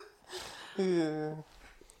 Yeah.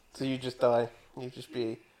 So you just die. You just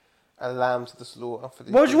be a lamb to the slaughter for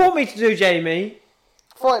these What do you people. want me to do, Jamie?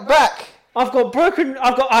 Fight back!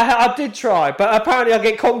 I did try, but apparently I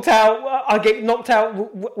get conked out. I get knocked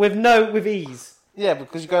out with ease. Yeah,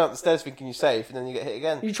 because you're going up the stairs thinking you're safe, and then you get hit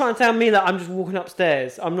again. You trying to tell me that I'm just walking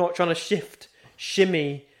upstairs? I'm not trying to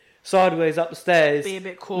shimmy sideways up the stairs. Be a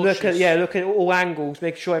bit cautious. Look at all angles,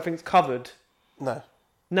 making sure everything's covered. No.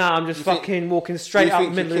 No, I'm just You think- fucking walking straight up the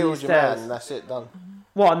middle you of killed the your man, stairs. and that's it, done.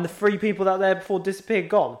 What? And the 3 people that were there before disappeared,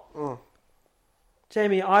 gone.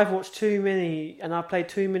 Jamie, I've watched too many, and I've played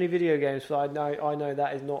too many video games, so I know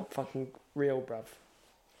that is not fucking real, bruv.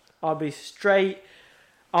 I'll be straight.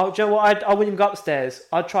 Do you know what? I wouldn't even go upstairs.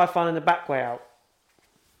 I'd try finding the back way out.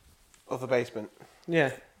 Of the basement.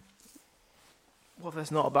 Yeah. What if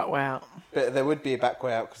there's not a back way out? But there would be a back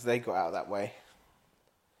way out because they got out that way.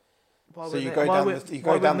 Why So wouldn't you they- go why down would- the, you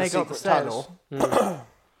why go down wouldn't the they go up secret stairs? tunnel,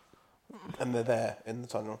 and they're there in the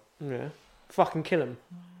tunnel. Yeah. Fucking kill him.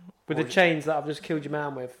 With Or the you- chains that I've just killed your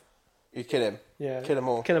man with. You kill him. Yeah. Kill them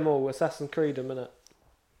all. Kill them all. Assassin's Creed them, innit?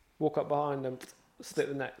 Walk up behind them, slit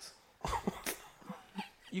the necks.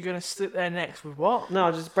 You're going to slit their necks with what? No,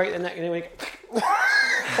 I'll just break the neck anyway.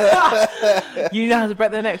 You know how to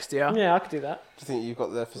break their necks, do you? Yeah, I could do that. Do you think you've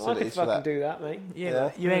got the I could facilities for fucking that? do that, mate. Yeah, Yeah.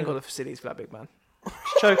 but you ain't got the facilities for that, big man. Just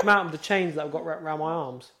choke them out with the chains that I've got wrapped around my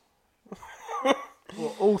arms.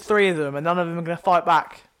 Well, all 3 of them, and none of them are going to fight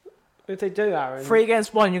back. If they do, Aaron. 3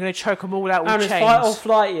 against 1, you're going to choke them all out with Aaron, it's chains. fight or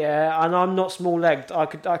flight, yeah, and I'm not small-legged. I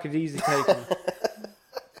could easily take them.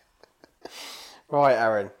 Right,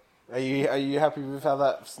 Aaron. Are you happy with how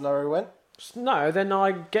that scenario went? No, then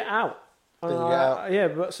I get out. Then you get out. Yeah,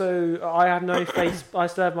 but so I have no face. I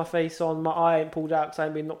still have my face on. My eye ain't pulled out because I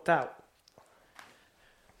ain't been knocked out.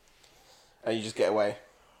 And you just get away.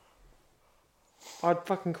 I'd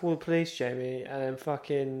fucking call the police, Jamie, and then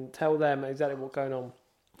fucking tell them exactly what's going on.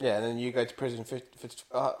 Yeah, and then you go to prison for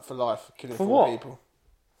life, for killing For 4 what? people.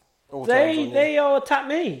 All times on you. They all attack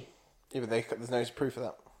me. Yeah, but there's no proof of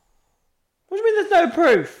that. What do you mean there's no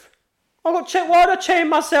proof? I got why'd I chain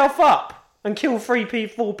myself up and kill 4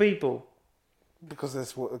 people? Because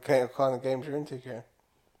that's what the kind of games you're into, Kieran.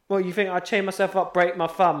 Well, you think I chain myself up, break my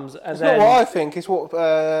thumbs, and It's then not what I think, it's what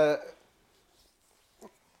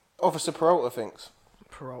Officer Peralta thinks.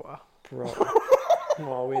 Peralta. Right. What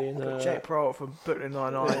are we in? Jake Peralta from Brooklyn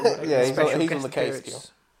Nine-Nine. Yeah, he's Special on guest the case,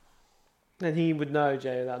 appearance. Then he would know,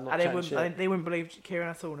 Jay, that I'm not And chatting shit. they wouldn't believe Kieran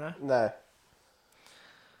at all, no? No.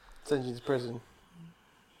 Send you to prison.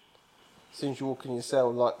 As soon as you walk in your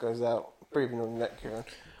cell, light goes out. Breathing on your neck, Kieran.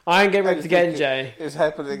 I ain't getting raped again, Thinking, Jay. It's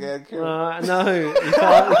happening again, Kieran. No, you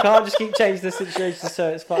can't just keep changing the situation so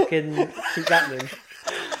it's fucking keep happening.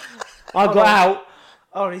 I got out.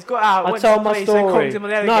 Oh, he's got out. I went to told the my police, they story. conked him on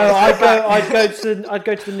the head No, again. I'd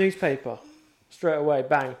go to the newspaper straight away.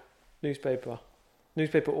 Bang, newspaper.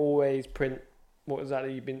 Newspaper always print what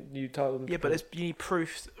exactly you told them. to Yeah, but print. you need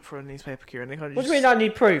proof for a newspaper, Kieran. They can't What do just... you mean I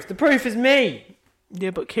need proof? The proof is me.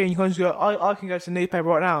 Yeah, but Kieran, you can't just go. I can go to the newspaper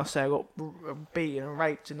right now and say I got beaten and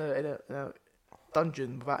raped in a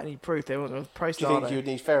dungeon without any proof. They want to post Do you think you would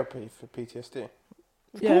need therapy for PTSD?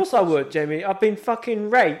 Of course I would, Jamie. I've been fucking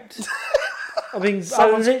raped. I've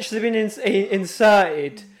literally been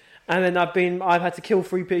inserted, and then I've had to kill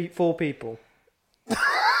 4 people.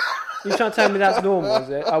 You trying to tell me that's normal, is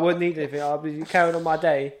it? I wouldn't need anything. I'll be carrying on my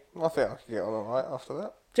day. I think I could get on alright after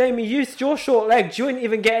that. Jamie, you're short legs. You ain't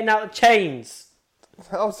even getting out the chains.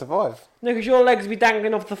 I'll survive. No, because your legs be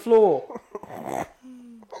dangling off the floor.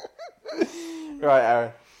 Right,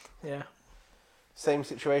 Aaron. Yeah. Same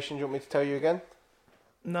situation. Do you want me to tell you again?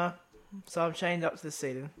 No. So I'm chained up to the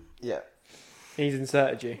ceiling. Yeah. He's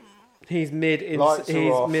inserted you. He's mid off.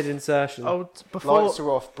 insertion. Lights are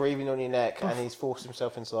off, breathing on your neck, and he's forced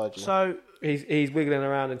himself inside you. So he's wiggling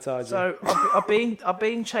around inside you. So I've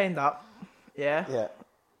been chained up. Yeah. Yeah.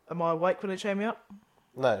 Am I awake when they chain me up?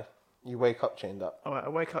 No. You wake up chained up. Alright, I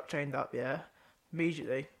wake up chained up. Yeah.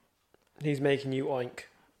 Immediately. He's making you oink.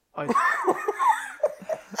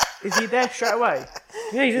 Is he there straight away?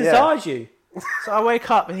 Yeah, he's inside you. So I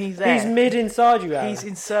wake up and he's there. He's mid inside you, Aaron. He's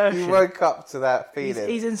insertion. You woke up to that feeling.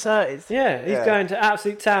 He's inserted. Yeah, he's going to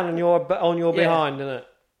absolute town on your behind, isn't it?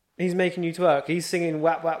 He's making you twerk. He's singing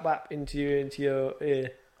whap whap whap into your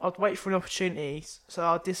ear. I'd wait for an opportunity, so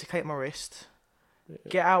I'll dislocate my wrist,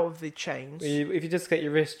 get out of the chains. If you just get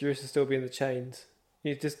your wrist will still be in the chains.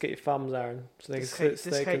 You just get your thumbs, Aaron, so they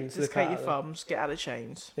can dislocate your thumbs, get out of the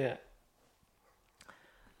chains. Yeah.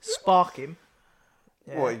 Spark him.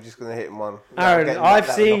 Yeah. What, you're just going to hit him one? Aaron, I've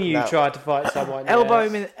seen you try to fight someone. elbow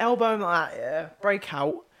him like that, yeah. Break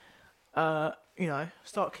out.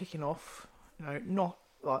 Start kicking off. Not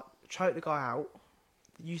like choke the guy out.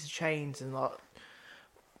 Use the chains and like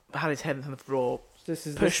had his head on the floor. This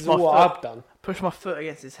is what I've done. Push my foot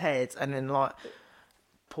against his head and then like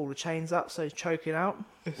pull the chains up so he's choking out.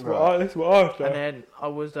 This is what I've done. And then I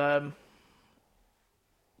was the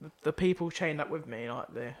people chained up with me,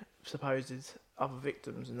 like the supposed other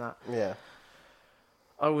victims and that. Yeah.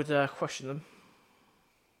 I would question them.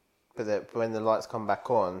 But when the lights come back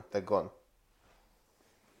on, they're gone.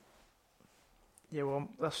 Yeah, well,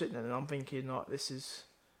 that's it then. And I'm thinking, like, this is,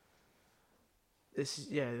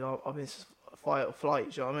 I'm in fight or flight,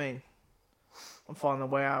 do you know what I mean? I'm finding a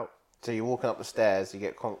way out. So you're walking up the stairs, you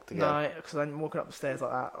get conked again. No, because I'm walking up the stairs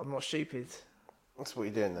like that. I'm not stupid. That's what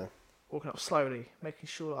you're doing then. Walking up slowly, making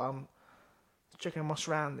sure I'm checking my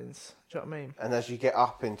surroundings. Do you know what I mean? And as you get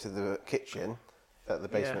up into the kitchen that the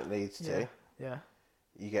basement leads to, yeah,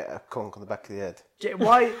 you get a conk on the back of the head.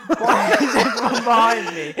 Why is everyone behind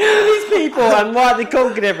me? Who are these people and why are they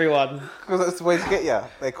conking everyone? Because that's the way to get you.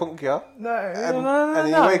 They conk you. No, and then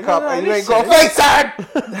you wake up and you ain't got a face tag!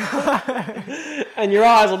 And your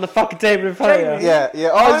eyes on the fucking table in front of you.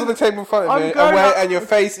 Yeah, eyes on the table in front of you and your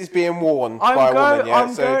face is being worn by a woman, yeah?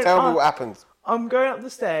 So tell me what happens. I'm going up the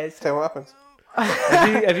stairs. Tell me what happens.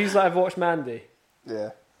 Have you watched Mandy?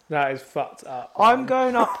 Yeah. That is fucked up. I'm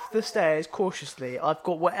going up the stairs cautiously. I've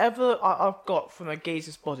got whatever I've got from a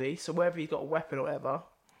geezer's body, so whether he's got a weapon or whatever.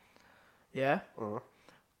 Yeah? Going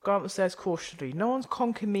up the stairs cautiously. No one's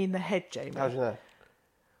conking me in the head, Jamie. How do you know?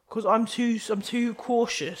 Because I'm too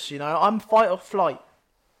cautious, I'm fight or flight.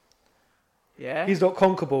 Yeah? He's not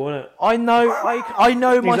conquerable, isn't it? I know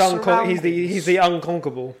my surroundings. He's the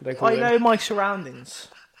unconquerable, they call him. I know my surroundings.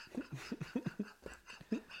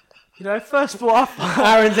 First of all,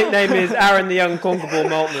 Aaron's nickname is Aaron the Unconquerable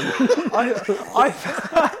Maltman.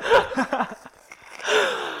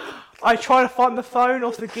 I try to find the phone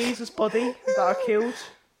off the geezer's body that I killed.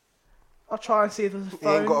 I'll try and see if there's a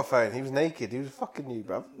phone. He ain't got a phone. He was naked. He was fucking you,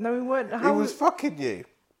 bruv. No, he weren't. He was fucking you.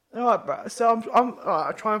 Alright, bro. So I'm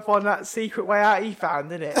I try and find that secret way out he found,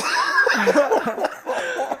 innit?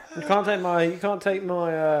 You can't take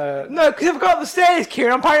my. No, because I've got up the stairs,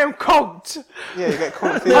 Kieran. I'm probably conked. Yeah, you get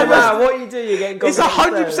conked. No matter what you do, you're getting conked. It's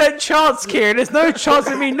 100% chance, Kieran. There's no chance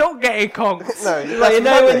of me not getting conked. No,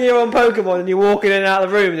 when you're on Pokemon and you're walking in and out of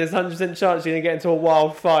the room, there's 100% chance you're gonna get into a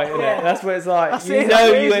wild fight. Innit? That's what it's like. You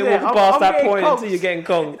ain't walking past that point until you're getting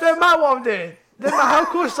conked. Don't matter what I'm doing. Don't matter how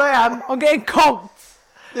cautious I am. I'm getting conked.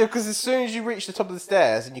 Yeah, because as soon as you reach the top of the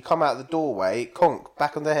stairs and you come out the doorway, conk,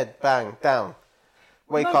 back on the head, bang, down.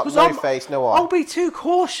 Wake up, no face, no eye. I'll be too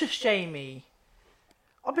cautious, Jamie.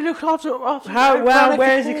 I'll be looking after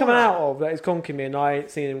where is he coming out of that he's conking me and I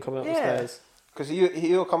ain't seen him coming up the stairs? Because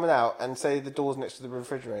you're coming out and say the door's next to the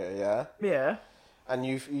refrigerator, yeah? Yeah. And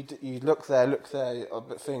you look there,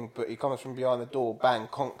 but he comes from behind the door, bang,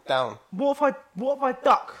 conk, down. What if I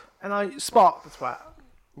duck and I spark the twat?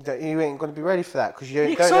 You ain't going to be ready for that because you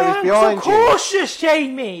don't know he's behind you. I'm cautious,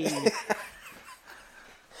 Jamie.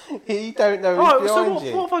 He don't know who's behind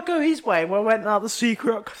you. What if I go his way when I went out the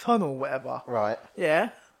secret tunnel or whatever? Right. Yeah.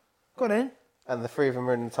 Go on in. And the three of them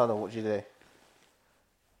are in the tunnel, what do you do?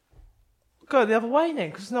 Go the other way then,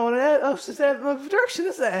 because no one else is there in the other direction,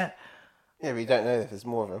 is there? Yeah, but you don't know if there's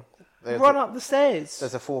more of them. Run up the stairs.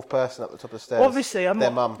 There's a fourth person up the top of the stairs. Obviously, I'm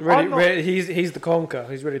their not... mum. Ready, he's the conker.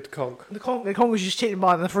 He's ready to conk. The conk was just sitting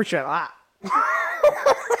behind the refrigerator like that.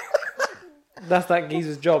 That's that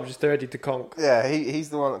geezer's job, just ready to conk. Yeah, he's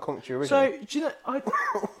the one that conked you originally. So, do you know...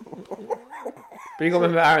 But you got to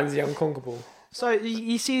remember Aaron's the unconquerable. So,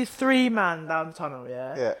 you see 3 men down the tunnel,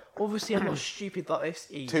 yeah? Yeah. Obviously, I'm not stupid like this.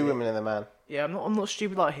 Easy. 2 women and a man. Yeah, I'm not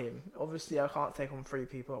stupid like him. Obviously, I can't take on 3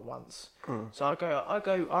 people at once. So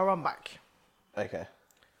I run back. Okay.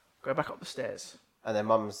 Go back up the stairs. And then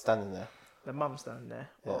mum's standing there. The mum's standing there.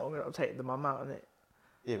 Yeah. Well, I'm gonna take the mum out in it.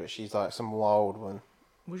 Yeah, but she's like some wild one.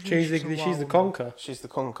 She's the conker. She's the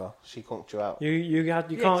conker. She conked you out. You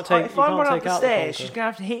can't take If I'm you can't running take up the out stairs, the she's conker. gonna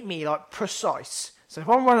have to hit me like precise. So if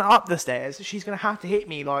I'm running up the stairs, she's gonna have to hit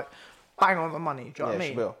me like bang on the money. Do you know what I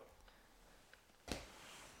mean? She will.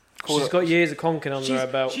 She's got years of conking under her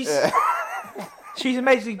belt. She's a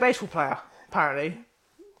Major League Baseball player, apparently.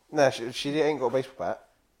 No, she ain't got a baseball bat.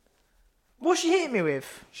 What's she hitting me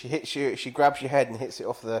with? She hits you. She grabs your head and hits it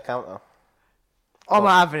off the counter. I'm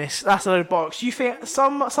not having this. That's a load of bollocks. You think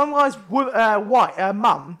some guy's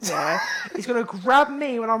mum, yeah, is gonna grab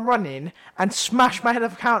me when I'm running and smash my head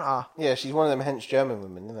off the counter? Yeah, she's one of them hench German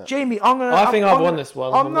women, isn't it? Jamie, I think I've won this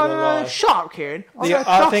one. I'm not gonna lie. Shut up, Kieran.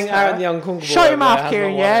 I think Aaron the Unconquerable. Shut your mouth, has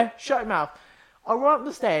Kieran. not won Yeah, it. shut your mouth. I run up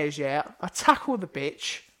the stairs. Yeah, I tackle the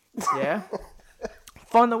bitch. Yeah,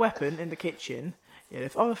 find the weapon in the kitchen. Yeah,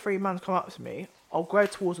 if other 3 men come up to me, I'll go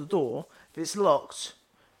towards the door. If it's locked.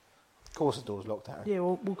 Of course, the door's locked, Aaron. Yeah,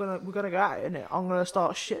 well, we're gonna go at it, innit? I'm gonna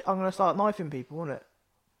start knifing people, innit?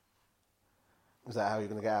 Is that how you're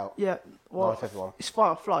gonna get out? Yeah. Well, Knife everyone. it's fight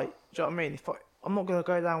or flight. Do you know what I mean? I'm not gonna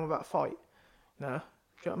go down without a fight. No. Do you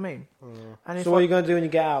know what I mean? And if So what are you gonna do when you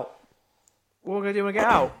get out? what we're gonna do when we get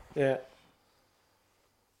out? Yeah.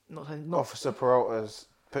 Not Officer Peralta's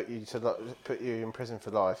put you in prison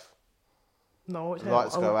for life. no. It's The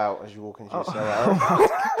lights go out as you walk into your cell. Aaron.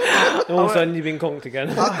 All of a sudden you've been conked again.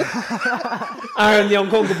 Aaron the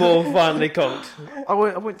Unconquerable finally conked. I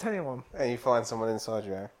wouldn't tell anyone. And you find someone inside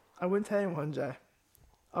you, Aaron. I wouldn't tell anyone, Jay.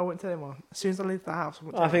 I wouldn't tell anyone. As soon as I leave the house, I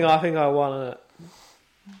wouldn't I tell think I won it.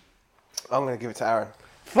 I'm gonna give it to Aaron.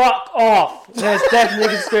 Fuck off! There's definitely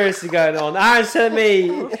a conspiracy going on. Aaron's telling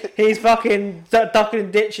me he's fucking ducking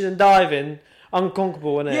and ditching and diving.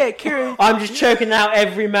 Unconquerable, innit? Yeah, Kieran. I'm just choking out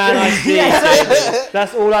every man I see. Yeah, exactly.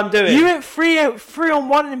 That's all I'm doing. You went three on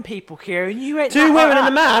one in people, Kieran. You went 2 women and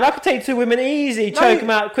a man. I could take 2 women easy. Choke them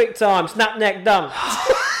out quick time. Snap neck done.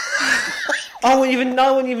 I wouldn't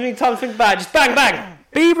even need time to think about it. Just bang bang.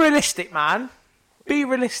 Be realistic, man. Be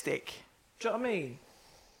realistic. Do you know what I mean?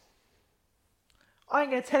 I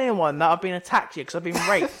ain't gonna tell anyone that I've been attacked yet because I've been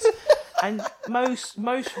raped, and most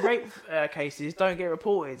rape cases don't get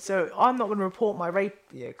reported. So I'm not gonna report my rape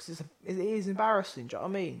yet because it is embarrassing. Do you know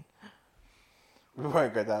what I mean? We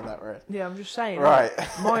won't go down that road. Yeah, I'm just saying. Right.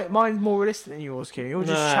 Like, mine's more realistic than yours, Kieran. You're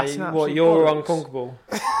just chatting up. What? You're unconquerable.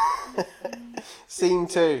 Scene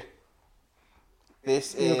 2.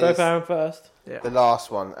 This You'll is go for Aaron first. Yeah. the last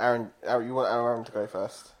one. Aaron, you want Aaron to go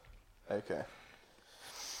first? Okay.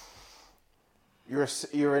 You're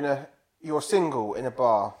single in a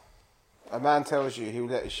bar. A man tells you he'll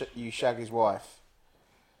let you shag his wife,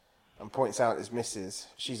 and points out his missus.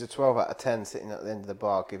 She's a 12 out of 10 sitting at the end of the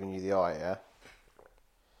bar giving you the eye. Yeah.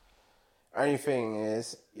 Only thing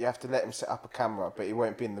is, you have to let him set up a camera, but he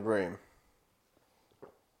won't be in the room.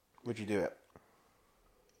 Would you do it?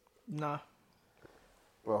 No.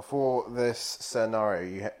 Well, for this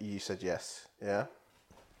scenario, you said yes, yeah?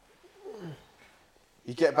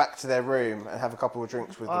 You get back to their room and have a couple of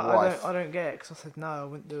drinks with the wife. I don't get it because I said no, I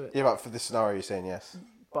wouldn't do it. Yeah, but for this scenario, you're saying yes.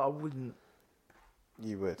 But I wouldn't.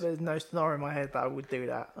 You would. There's no scenario in my head that I would do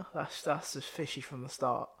that. That's just fishy from the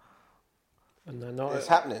start. And they're not. It's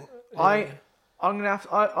happening. I'm gonna have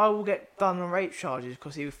to, I will get done on rape charges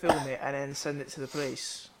because he would film it and then send it to the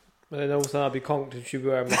police. But then also I'd be conked and she'd be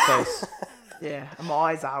wearing my face. Yeah, and my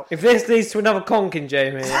eyes out. If this leads to another conking,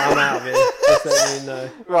 Jamie, I'm out of here. Just letting you know.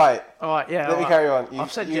 Right. All right, yeah. Let me carry on.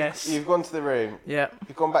 I've said yes. You've gone to the room. Yeah.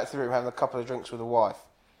 You've gone back to the room having a couple of drinks with the wife.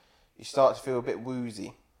 You start to feel a bit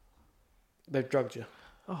woozy. They've drugged you.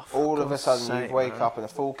 Oh, All of a God's sudden, sake, you wake man. up in a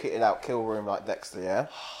full kitted out kill room like Dexter, yeah?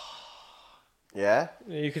 Yeah?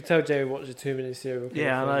 You could tell Jamie watches too many serial killer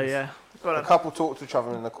Yeah, I know. films. Yeah. A couple talk to each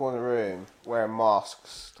other in the corner of the room, wearing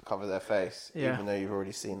masks to cover their face, Yeah. even though you've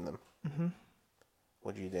already seen them. Mm-hmm.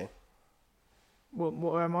 What do you do?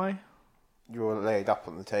 What am I? You're laid up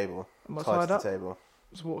on the table, Am I tied tied to up? the table.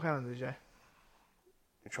 So what calendar, Jay?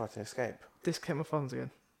 You try to escape. Discount my funds again.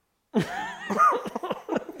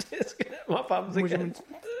 Just get my thumbs What do you again. mean,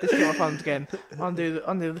 discount my funds again.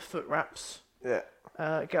 Undo the foot wraps. Yeah.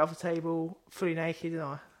 Get off the table, fully naked, and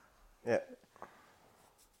I. Yeah.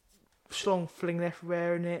 Schlong flinging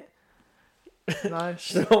everywhere in it. No.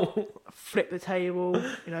 Schlong. Flip the table.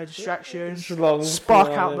 Distraction. Schlong Spark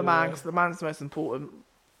flying out the man everywhere. because the man's the most important.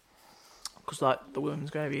 Because like the woman's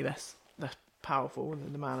going to be less powerful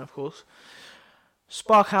than the man, of course.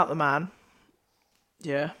 Spark out the man.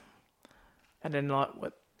 Yeah. And then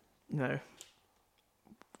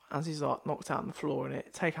as he's like knocked out on the floor in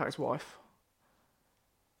it, take out his wife,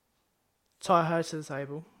 tie her to the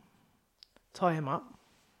table, tie him up.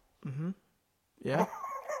 Yeah.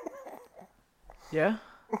 Yeah.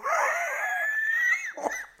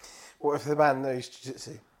 What if the man knows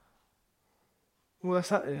jiu-jitsu? Well, that's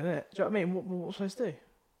that, isn't it? Do you know what I mean? What am I supposed to do?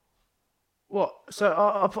 What? So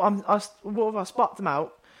what if I sparked them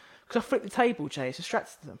out? Because I flipped the table, Jay. It's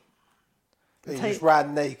distracted them. You just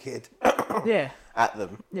ran naked Yeah. at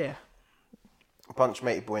them, Yeah. punched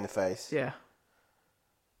matey boy in the face, Yeah.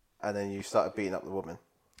 and then you started beating up the woman.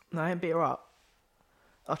 No, I didn't beat her up.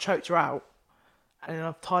 I choked her out, and then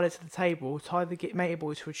I've tied her to the table, tied the matey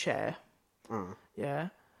boy to a chair. Yeah.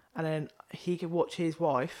 And then he could watch his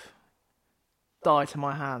wife die to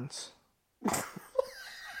my hands.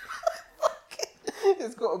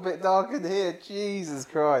 It's got a bit dark in here. Jesus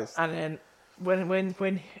Christ. And then when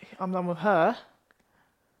I'm done with her,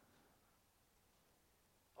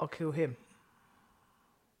 I'll kill him.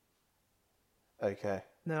 Okay.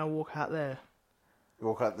 Then I'll walk out there. You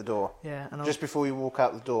walk out the door. Yeah. And Just before you walk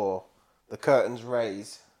out the door, the curtains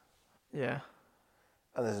raise Yeah.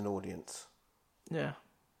 and there's an audience. Yeah.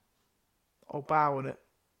 I'll bow on it.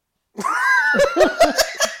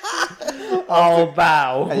 I'll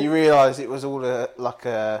bow. And you realise it was all like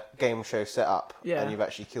a game show set up. Yeah. And you've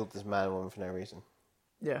actually killed this man and woman for no reason.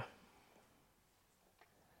 Yeah.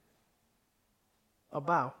 I'll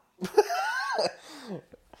bow.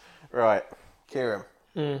 Right. Kieran.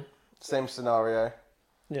 Same scenario.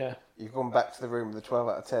 Yeah. You've gone back to the room with a 12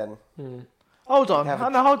 out of 10. Hold on. Have a-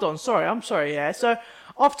 No, hold on. Sorry. I'm sorry, yeah. So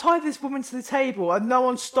I've tied this woman to the table and no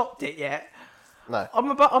one stopped it yet. No.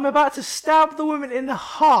 I'm about to stab the woman in the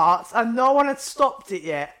heart and no one had stopped it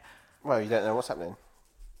yet. Well, you don't know what's happening.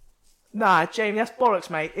 Nah, Jamie, that's bollocks,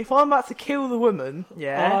 mate. If I'm about to kill the woman,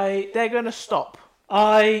 yeah, they're gonna stop.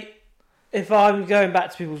 If I'm going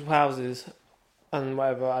back to people's houses and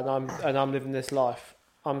whatever, and I'm living this life,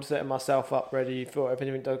 I'm setting myself up ready for if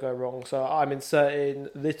anything does go wrong. So I'm inserting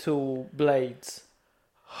little blades.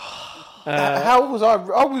 How was I?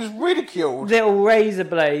 I was ridiculed. Little razor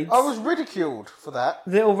blades. I was ridiculed for that.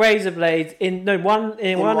 Little razor blades In one my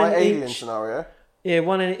in alien each. scenario. Yeah,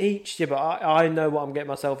 one in each. Yeah, but I know what I'm getting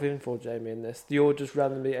myself in for, Jamie. In this, you're just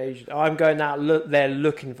randomly Asian. I'm going out there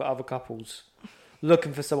looking for other couples,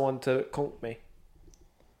 looking for someone to conk me.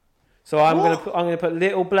 So I'm gonna put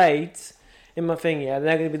little blades in my thing. Yeah,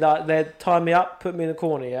 they're gonna be like they tie me up, put me in the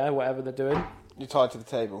corner. Yeah, whatever they're doing. You're tied to the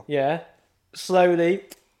table. Yeah, slowly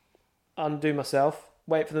undo myself.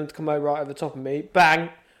 Wait for them to come over right over the top of me. Bang,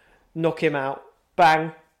 knock him out.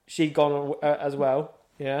 Bang, she gone as well.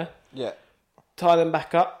 Yeah. Yeah. Tie them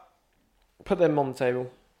back up, put them on the table,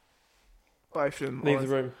 Both of them. leave the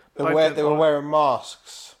room. They were wearing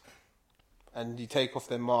masks. And you take off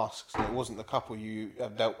their masks and it wasn't the couple you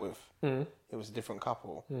have dealt with. It was a different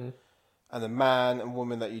couple. And the man and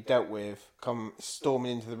woman that you dealt with come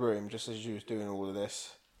storming into the room just as you was doing all of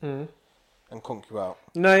this. And conk you out.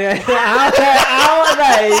 No, yeah. How are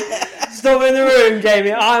they? Stop in the room,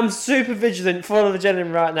 Jamie. I'm super vigilant. Follow the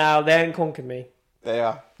gentleman right now. They ain't conking me. They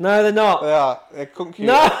are. No, they're not. They are. They conk you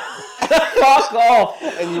No. out. Fuck off.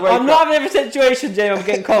 And you wake I'm up. not having every situation, Jamie. I'm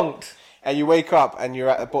getting conked. And you wake up and you're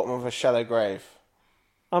at the bottom of a shallow grave.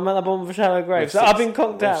 I'm at the bottom of a shallow grave. With So I've been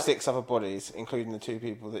conked with out. 6 other bodies, including the 2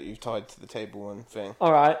 people that you've tied to the table and thing.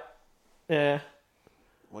 Alright. Yeah.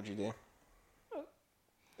 What do you do?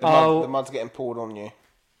 Oh. The mud's getting poured on you.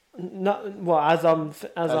 No, what as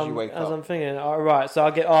you wake up. I'm thinking. Alright, so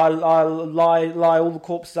I lie all the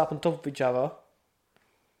corpses up on top of each other.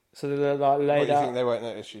 So they're like What do laid you out. think they won't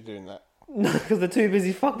notice you doing that? No, because they're too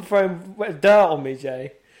busy fucking throwing dirt on me,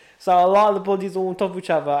 Jay. So I lie the bodies all on top of each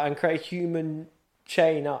other and create a human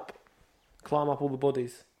chain up, climb up all the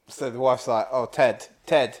bodies. So the wife's like, oh, Ted.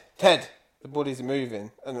 The bodies are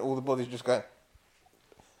moving. And all the bodies just go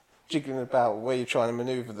jiggling about where you're trying to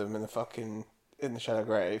manoeuvre them in the shallow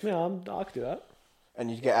grave. Yeah, I could do that.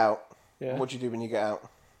 And you get out. Yeah. What do you do when you get out?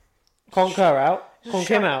 Conk her out. Conk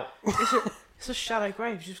him out. It's a shallow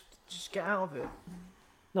grave. Just get out of it.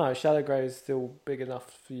 No, shallow grave is still big enough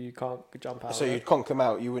for you can't jump out. So of you'd it. conk them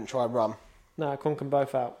out, you wouldn't try and run. No, conk them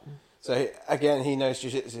both out. So again, he knows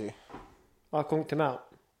jiu-jitsu. I conked him out.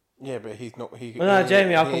 Yeah, but he's not. Well, no,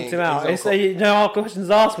 Jamie, I conked him out. It's no hard questions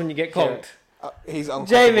asked when you get conked. He's unconkable.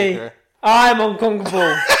 Jamie, I'm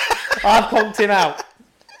unconkable. I've conked him out.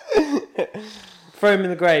 Throw him in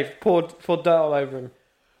the grave. Pour dirt all over him.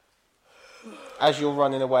 As you're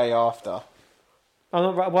running away after.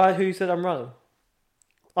 I'm not. Why? Who said I'm running?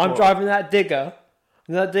 I'm What? driving that digger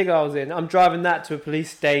That digger I was in, I'm driving that to a police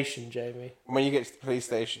station, Jamie. When you get to the police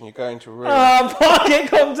station, you're going to a room. Oh, fuck it,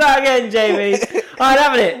 comes out again, Jamie. I ain't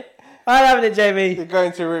having it. Jamie. You're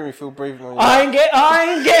going to a room, you feel breathing on your I ain't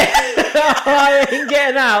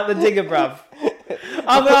getting out the digger, bruv.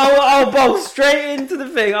 I'll bolt straight into the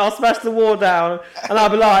thing. I'll smash the wall down, and I'll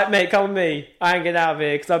be like, mate, come with me. I ain't getting out of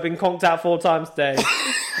here because I've been conked out 4 times today.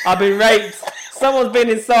 I've been raped. Someone's been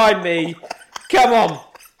inside me. Come on.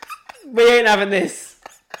 We ain't having this.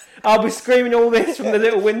 I'll be screaming all this from the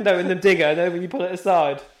little window in the digger, and then when you pull it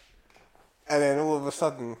aside. And then all of a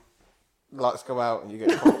sudden, lights go out and you get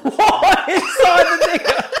conked. What? Inside the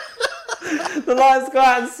digger? The lights go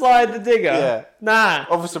out inside the digger? Yeah. Nah.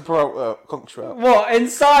 Officer Peralta conks you out. What?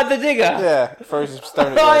 Inside the digger? Yeah, throws a stone I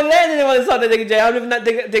ain't at you. letting anyone inside the digger, Jay. I'm living that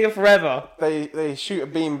digger forever. They shoot a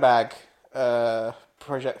beanbag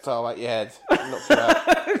projectile at your head and knock you out.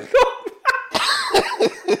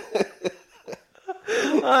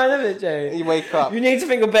 I love it, Jay. You wake up. You need to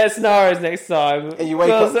think of better scenarios next time. And you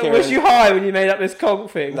wake up, Kieran. Was you high when you made up this conk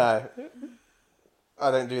thing? No.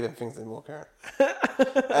 I don't do them things anymore, Karen.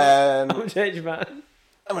 I'm a change man.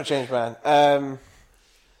 I'm a change man.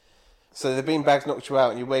 So the beanbags knocked you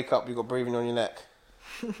out and you wake up, you've got breathing on your neck.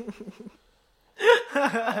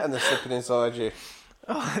 And they're slipping inside you.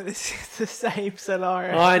 Oh, this is the same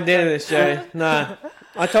scenario. I ain't doing this, Jay. Nah.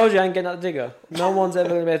 I told you I ain't getting out the digger. No one's ever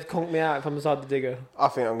going to be able to conk me out if I'm inside the digger. I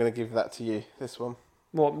think I'm going to give that to you, this one.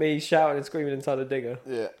 What, me shouting and screaming inside the digger?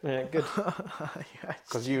 Yeah. Yeah, good.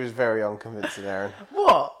 Because you was very unconvincing, Aaron.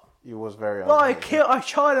 What? You was very Well, unconvincing. I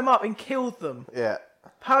tried them up and killed them. Yeah.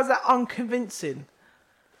 How's that unconvincing?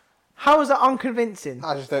 How is that unconvincing?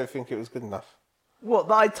 I just don't think it was good enough. What,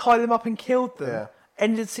 that I tied them up and killed them? Yeah.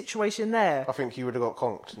 Ended the situation there? I think you would have got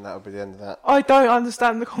conked and that would be the end of that. I don't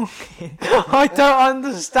understand the conking. I don't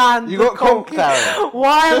understand You the got conked, Aaron.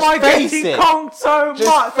 Why am Just I face getting it. conked so Just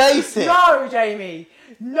much? face it. No, Jamie.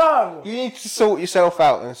 No. You need to sort yourself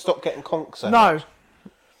out and stop getting conked so No. much.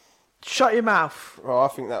 Shut your mouth, Well, I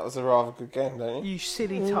think that was a rather good game, don't you? you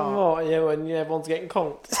silly tart. What? Yeah, when everyone's getting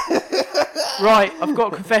conked. Right, I've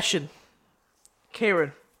got a confession.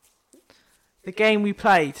 Kieran, the game we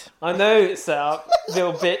played. I know it's set up,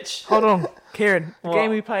 little bitch. Hold on, Kieran. The What? game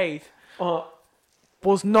we played What?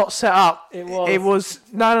 was not set up. It was. It was.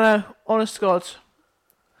 No. Honest to God.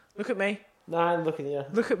 Look at me. No, I'm looking at you.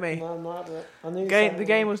 Look at me. No, I'm not having it. I knew The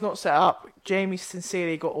game was not set up. Jamie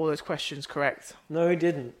sincerely got all those questions correct. No, he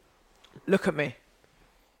didn't. Look at me.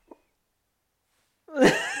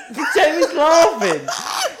 Jamie's laughing.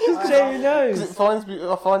 Jamie knows.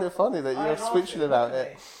 I find it funny that you're switching about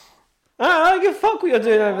it. I don't give a fuck what you're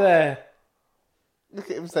doing over there. Look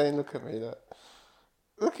at him saying, look at me.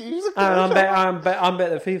 Look at you. Aaron, I'm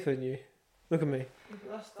better at FIFA than you. Look at me.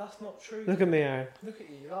 That's not true. Look at me, Aaron. Look at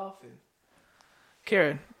you laughing.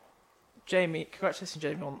 Kieran, Jamie, congratulations,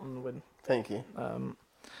 Jamie, on the win. Thank you.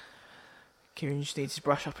 Kieran, you just need to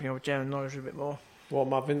brush up on your German knowledge a bit more. What,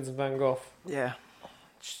 my Vincent van Gogh? Yeah.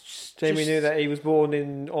 Jamie knew that he was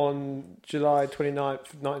born on July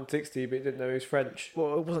 29th, 1960, but he didn't know he was French.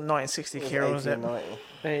 Well, it wasn't 1960, Kieran, was it?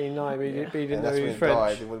 1890. 89, but he didn't know that's he when was he French.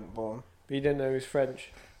 died. He wasn't born. But he didn't know he was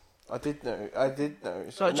French. I did know.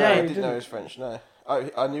 So, no, Jay, I you didn't know didn't- he was French. No,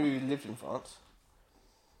 I knew he lived in France.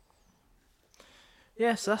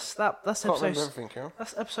 Yeah, so that's Can't remember episode. everything, Kieran.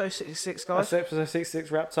 That's episode 66, guys. That's episode 66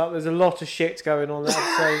 wrapped up. There's a lot of shit going on in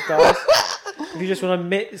that episode, guys. If you just want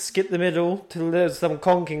to skip the middle till there's some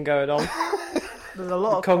conking going on. There's a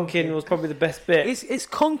lot The of conking was probably the best bit. Is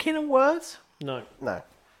conking a word? No. No.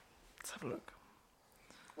 Let's have a look.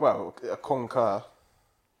 Well, a conquer.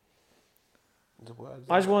 The word.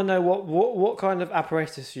 I just want to know what kind of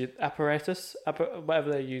apparatus whatever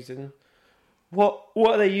they're using. What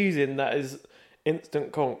are they using that is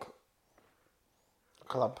instant conk?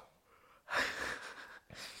 Club.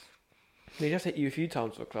 You'd have to hit you a few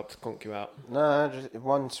times for a club to conk you out. No, just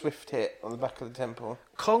one swift hit on the back of the temple.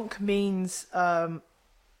 Conk means to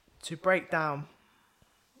break down,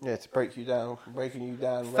 Yeah, to break you down, breaking you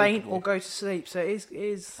down. faint, raping or you. go to sleep. So it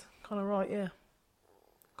is kind of right, yeah.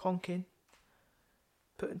 Conking.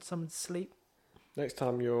 Putting someone to sleep. Next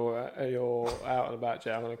time you're out and about,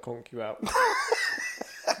 Jay, I'm going to conk you out.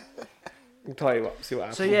 I'll tell you what, see what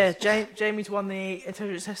happens. So yeah, Jamie's won the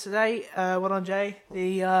intelligence test today. Well done, Jay.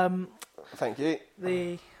 Thank you.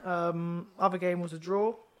 The other game was a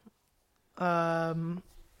draw. Thank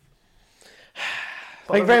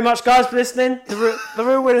you very much, guys, for listening. The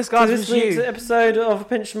real winners, To guys, this was week's you. episode of A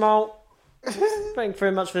Pinch of Malt. Thank you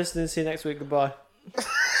very much for listening. See you next week. Goodbye.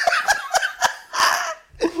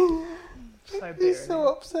 So bitter. He's so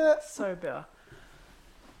upset. So bitter.